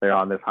they're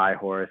on this high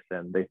horse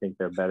and they think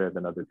they're better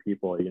than other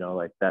people.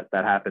 Like that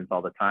happens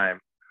all the time.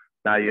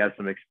 Now you have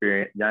some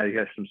experience. Now you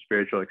have some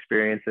spiritual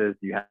experiences.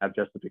 You have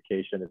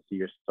justification to see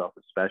yourself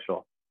as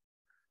special.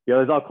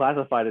 It's all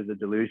classified as a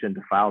delusion,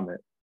 defilement.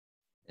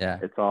 Yeah.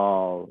 It's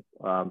all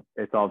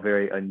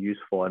very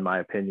unuseful in my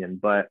opinion.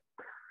 But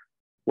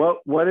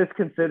what is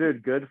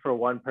considered good for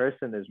one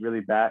person is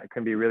really bad. It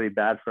can be really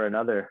bad for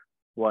another.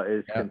 What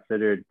is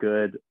considered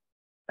good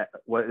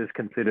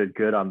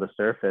on the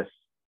surface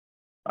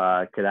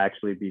could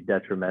actually be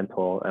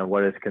detrimental, and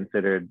what is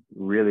considered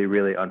really,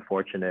 really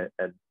unfortunate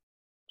and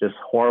just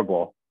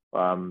horrible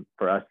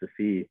for us to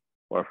see,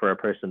 or for a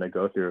person to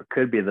go through,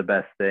 could be the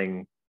best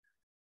thing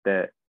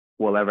that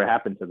will ever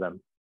happen to them.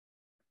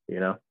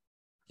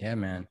 Yeah,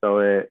 man. So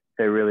it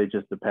really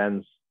just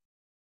depends.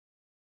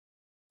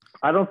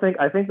 I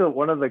think that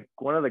one of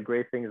the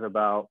great things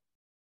about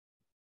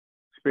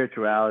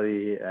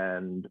spirituality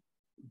and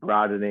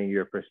broadening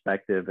your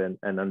perspective and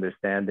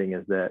understanding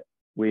is that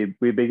we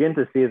begin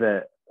to see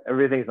that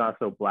everything's not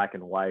so black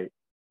and white.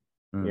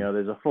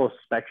 There's a full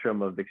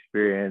spectrum of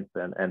experience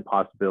and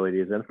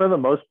possibilities, and for the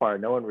most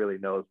part, no one really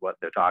knows what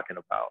they're talking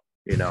about.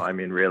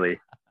 Really,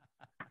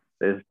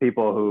 there's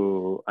people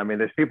who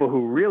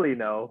really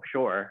know,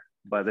 sure,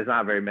 but there's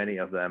not very many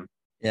of them.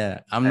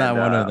 Yeah, I'm not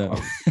one of them.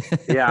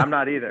 Yeah, I'm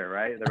not either,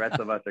 right? The rest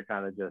of us are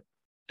kind of just,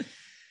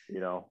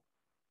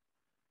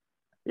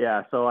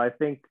 yeah. So I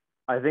think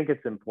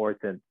it's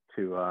important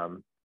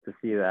to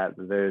see that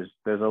there's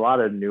a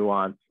lot of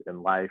nuance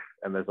in life,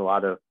 and there's a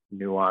lot of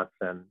nuance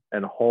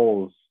and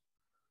holes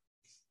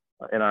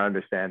in our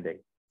understanding.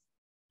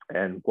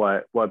 And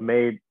what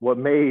may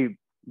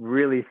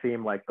really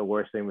seem like the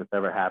worst thing that's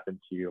ever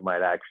happened to you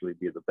might actually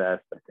be the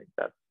best. I think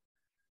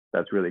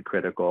that's really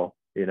critical.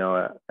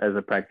 As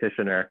a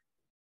practitioner,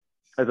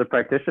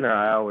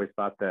 I always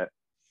thought that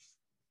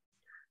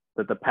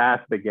the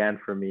path began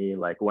for me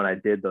like when I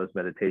did those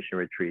meditation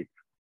retreats.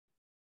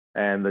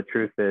 And the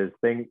truth is,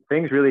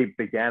 things really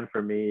began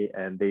for me,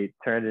 and they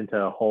turned into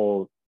a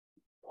whole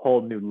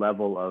new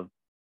level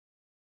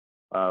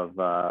of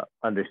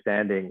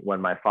understanding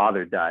when my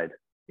father died.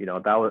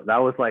 That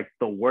was like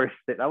the worst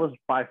thing. That was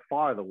by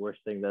far the worst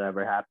thing that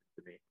ever happened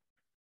to me.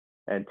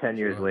 And 10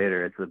 years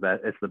later, it's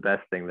the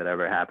best thing that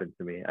ever happened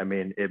to me. I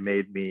mean, it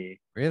made me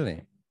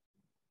really,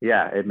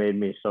 yeah, it made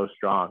me so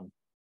strong.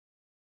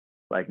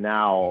 Like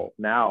now,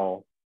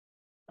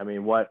 I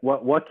mean, what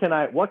can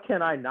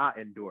I not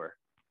endure?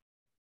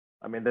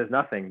 I mean, there's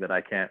nothing that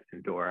I can't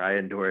endure. I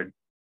endured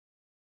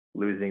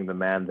losing the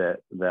man that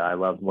I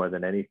loved more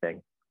than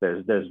anything.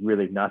 There's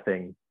really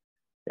nothing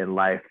in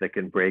life that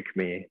can break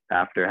me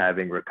after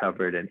having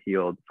recovered and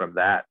healed from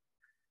that.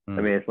 I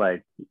mean, it's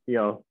like,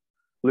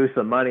 lose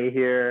some money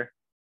here,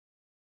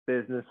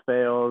 business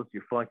fails,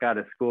 you flunk out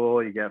of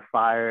school, you get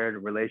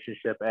fired,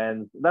 relationship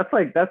ends.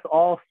 That's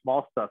all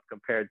small stuff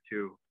compared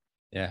to,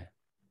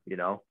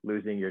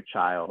 losing your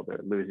child, or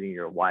losing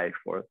your wife,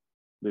 or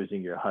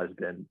losing your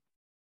husband,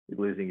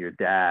 losing your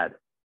dad.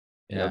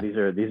 These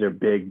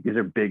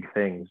are big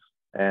things,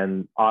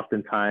 and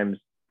oftentimes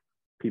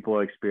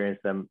people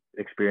experience them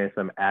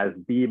as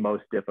the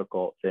most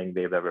difficult thing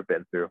they've ever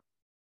been through.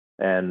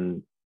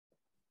 And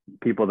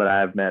people that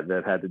I've met that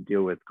have had to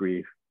deal with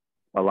grief,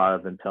 a lot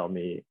of them tell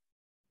me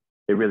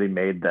it really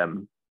made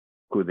them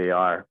who they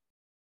are.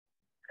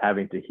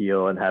 Having to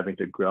heal and having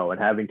to grow and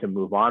having to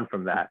move on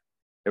from that,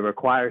 it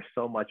requires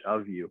so much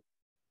of you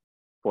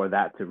for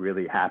that to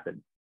really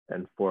happen,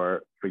 and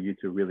for you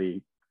to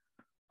really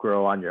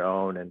grow on your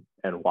own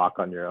and walk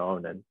on your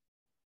own and,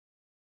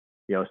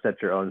 you know,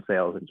 set your own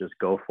sails and just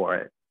go for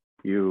it.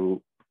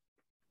 You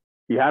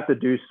have to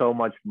do so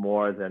much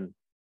more than,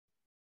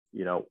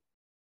 you know,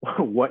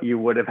 what you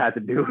would have had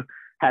to do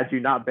had you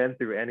not been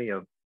through any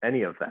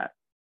of that.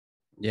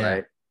 Yeah.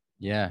 Right.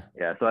 Yeah.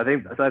 Yeah. So I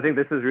think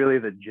this is really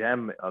the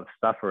gem of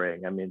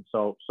suffering. I mean,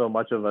 so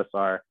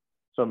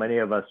many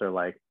of us are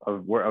like,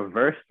 we're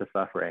averse to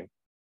suffering.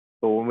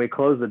 But when we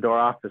close the door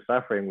off to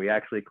suffering, we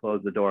actually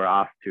close the door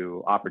off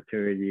to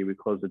opportunity. We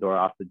close the door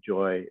off to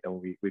joy,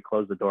 and we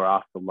close the door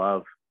off to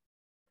love,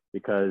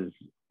 because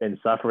in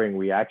suffering,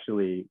 we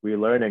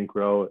learn and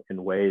grow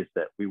in ways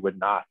that we would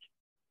not.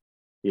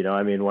 You know,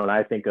 I mean, when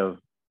I think of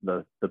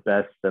the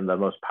best and the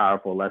most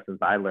powerful lessons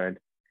I learned,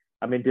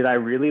 I mean, did I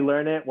really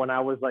learn it when I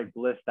was like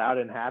blissed out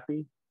and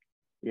happy,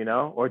 you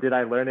know, or did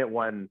I learn it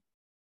when,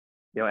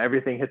 you know,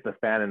 everything hit the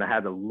fan and I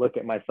had to look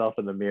at myself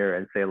in the mirror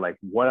and say, like,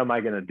 what am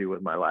I going to do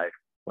with my life?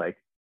 Like,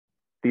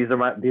 these are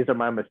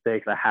my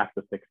mistakes. I have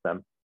to fix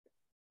them.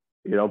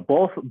 You know,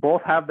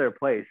 both have their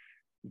place.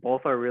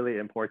 Both are really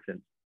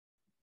important.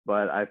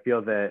 But I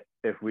feel that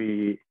if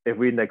we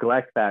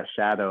neglect that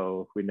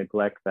shadow, if we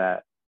neglect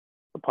the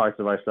parts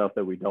of ourselves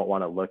that we don't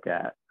want to look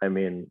at, I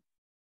mean,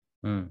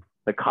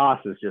 the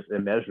cost is just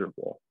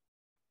immeasurable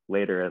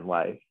later in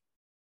life.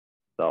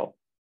 So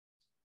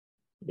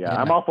yeah,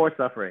 I'm all for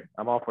suffering.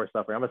 I'm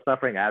a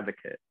suffering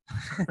advocate.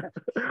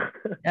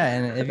 Yeah,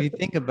 and if you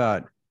think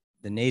about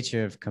the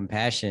nature of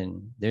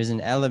compassion, there's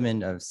an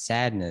element of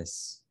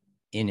sadness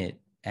in it.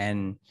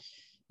 And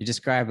you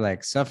describe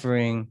like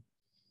suffering.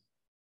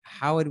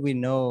 How would we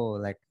know,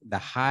 like, the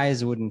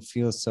highs wouldn't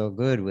feel so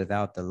good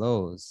without the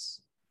lows?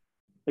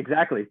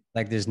 Exactly.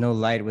 Like there's no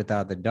light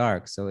without the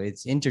dark. So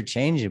it's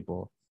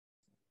interchangeable.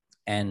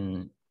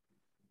 And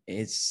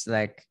it's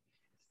like,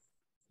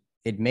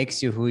 it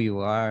makes you who you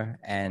are.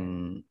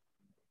 And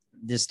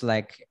just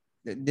like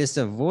this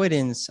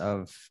avoidance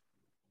of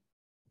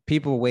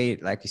people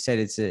wait, like you said,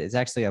 it's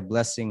actually a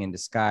blessing in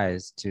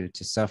disguise to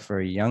suffer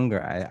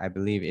younger. I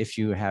believe if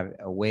you have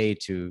a way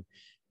to,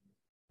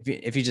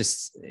 if you're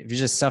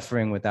just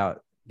suffering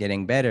without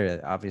getting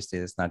better, obviously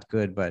that's not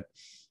good. But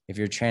if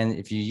you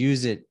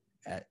use it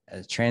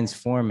as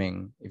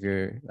transforming, if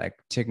you're like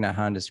Thich Nhat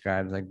Hanh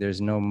describes, like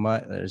there's no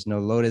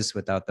lotus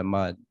without the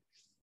mud.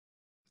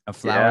 A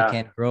flower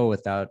can't grow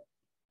without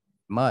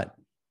mud,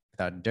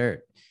 without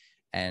dirt.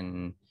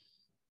 And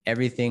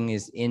everything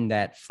is in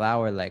that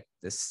flower, like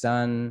the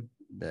sun,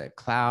 the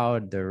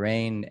cloud, the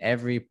rain,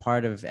 every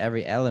part of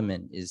every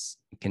element is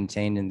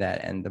contained in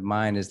that. And the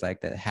mind is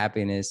like that.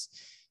 Happiness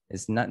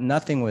is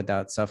nothing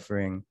without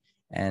suffering.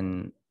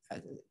 And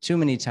too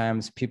many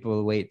times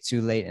people wait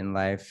too late in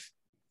life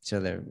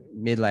till their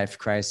midlife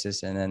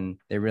crisis, and then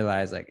they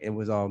realize like it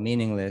was all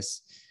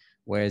meaningless.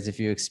 Whereas if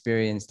you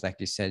experienced, like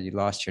you said, you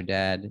lost your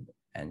dad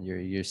and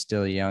you're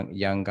still a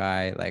young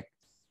guy, like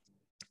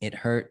it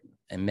hurt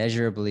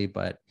immeasurably,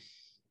 but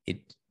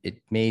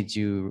it made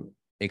you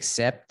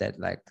accept that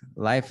like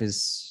life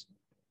is,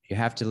 you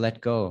have to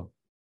let go.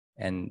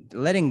 And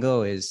letting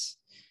go is,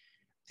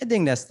 I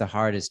think that's the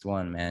hardest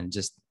one, man.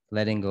 Just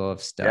letting go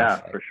of stuff. Yeah,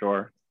 like for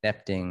sure.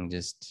 Accepting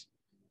it's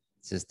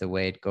just the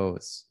way it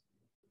goes.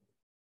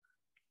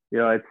 You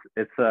know,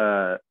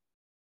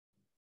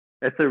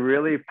 it's a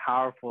really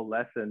powerful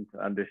lesson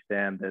to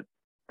understand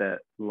that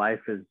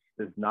life is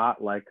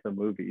not like the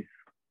movies.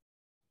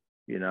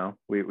 You know,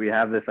 we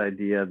have this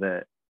idea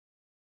that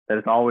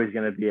it's always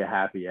going to be a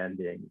happy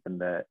ending,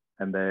 and that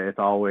it's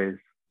always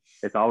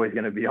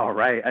going to be all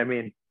right. I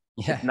mean,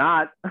 it's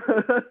not.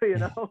 You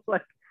know,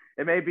 like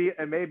it may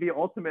be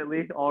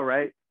ultimately all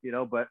right, you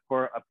know, but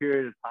for a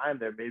period of time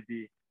there may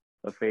be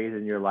a phase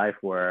in your life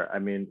where, I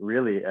mean,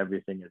 really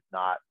everything is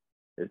not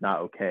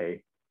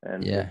okay.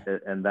 And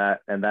and that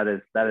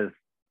is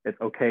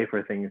it's okay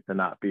for things to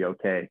not be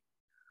okay.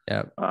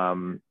 Yeah.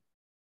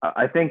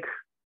 I think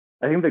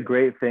the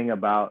great thing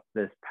about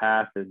this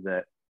path is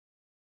that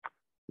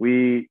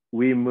we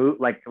move,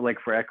 like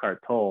for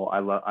Eckhart Tolle.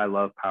 I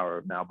love Power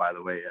of Now, by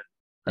the way,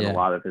 and a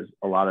lot of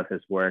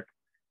his work.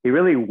 He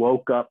really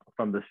woke up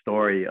from the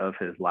story of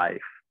his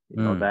life.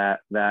 You know,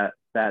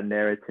 that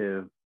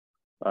narrative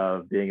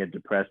of being a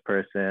depressed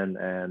person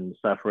and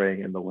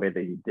suffering in the way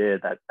that he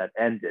did, that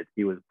ended.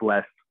 He was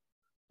blessed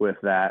with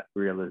that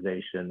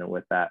realization and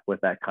with that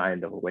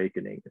kind of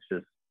awakening.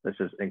 It's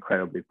just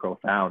incredibly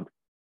profound.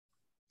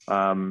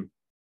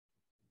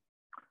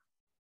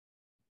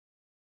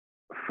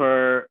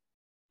 For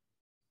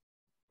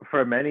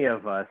many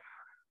of us,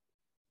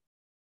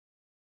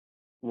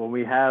 when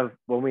we have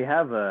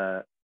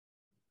a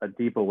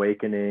deep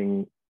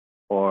awakening,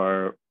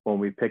 or when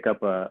we pick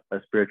up a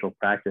spiritual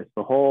practice,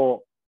 the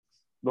whole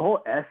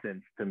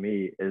essence to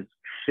me is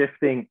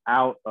shifting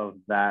out of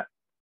that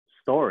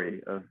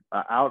story, of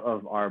out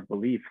of our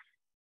beliefs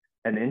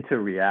and into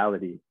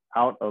reality,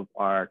 out of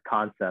our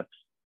concepts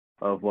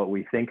of what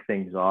we think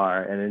things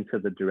are, and into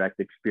the direct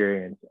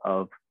experience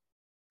of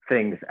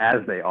things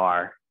as they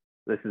are.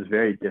 This is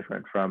very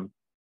different from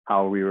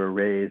how we were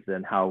raised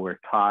and how we're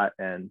taught,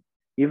 and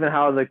even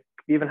how the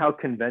even how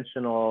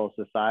conventional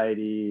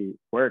society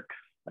works.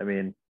 I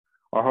mean,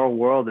 our whole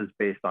world is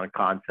based on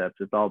concepts.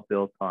 It's all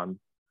built on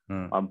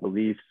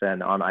beliefs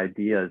and on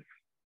ideas.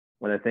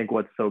 And I think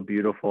what's so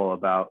beautiful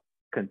about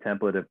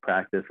contemplative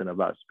practice and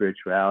about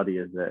spirituality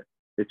is that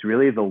it's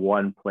really the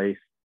one place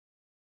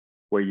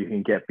where you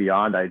can get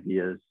beyond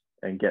ideas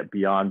and get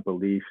beyond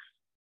beliefs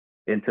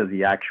into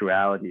the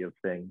actuality of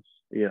things.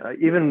 You know,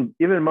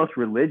 even most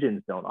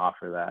religions don't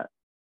offer that.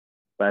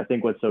 But I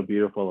think what's so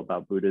beautiful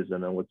about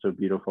Buddhism and what's so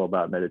beautiful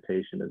about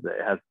meditation is that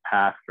it has a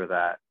path for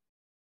that,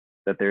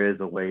 that there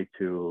is a way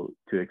to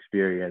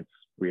experience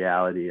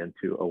reality and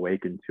to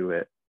awaken to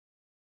it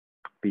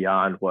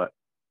beyond what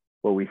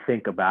we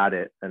think about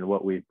it and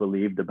what we've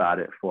believed about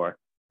it for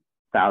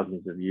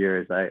thousands of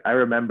years. I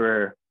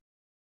remember,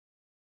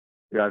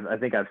 you know, I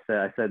think I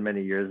said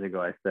many years ago,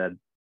 I said,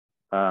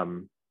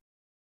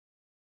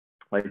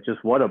 like,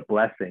 just what a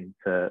blessing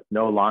to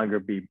no longer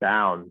be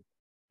bound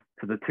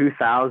to the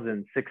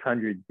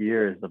 2,600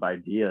 years of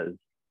ideas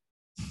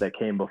that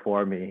came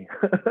before me.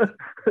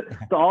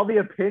 So all the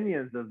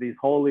opinions of these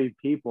holy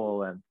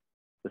people and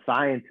the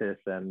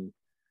scientists and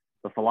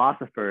the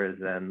philosophers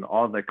and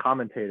all the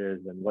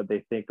commentators and what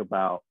they think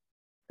about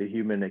the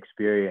human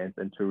experience,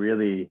 and to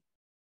really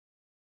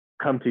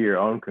come to your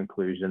own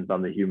conclusions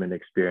on the human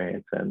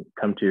experience and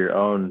come to your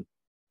own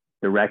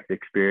direct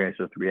experience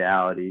with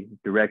reality,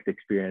 direct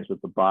experience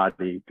with the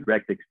body,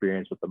 direct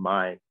experience with the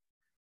mind,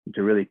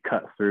 to really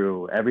cut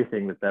through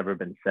everything that's ever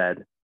been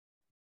said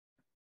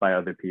by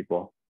other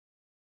people.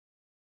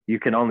 You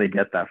can only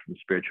get that from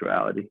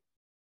spirituality.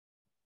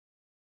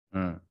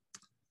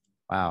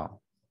 Wow.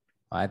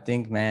 I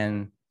think,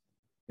 man,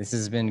 this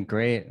has been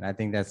great. I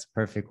think that's a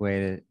perfect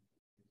way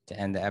to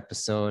end the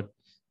episode.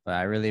 But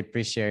I really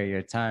appreciate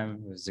your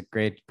time. It was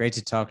great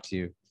to talk to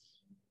you.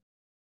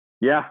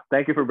 Yeah,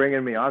 thank you for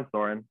bringing me on,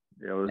 Soren.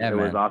 It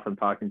was awesome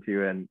talking to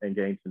you and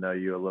getting to know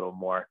you a little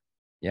more.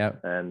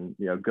 Yep. And,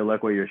 you know, good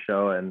luck with your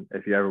show. And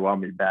if you ever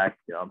want me back,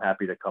 you know, I'm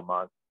happy to come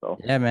on. So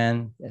yeah,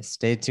 man,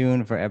 stay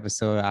tuned for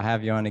episode. I'll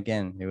have you on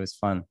again. It was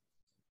fun.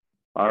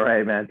 All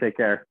right, man. Take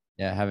care.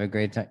 Yeah. Have a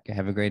great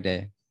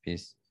day.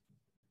 Peace.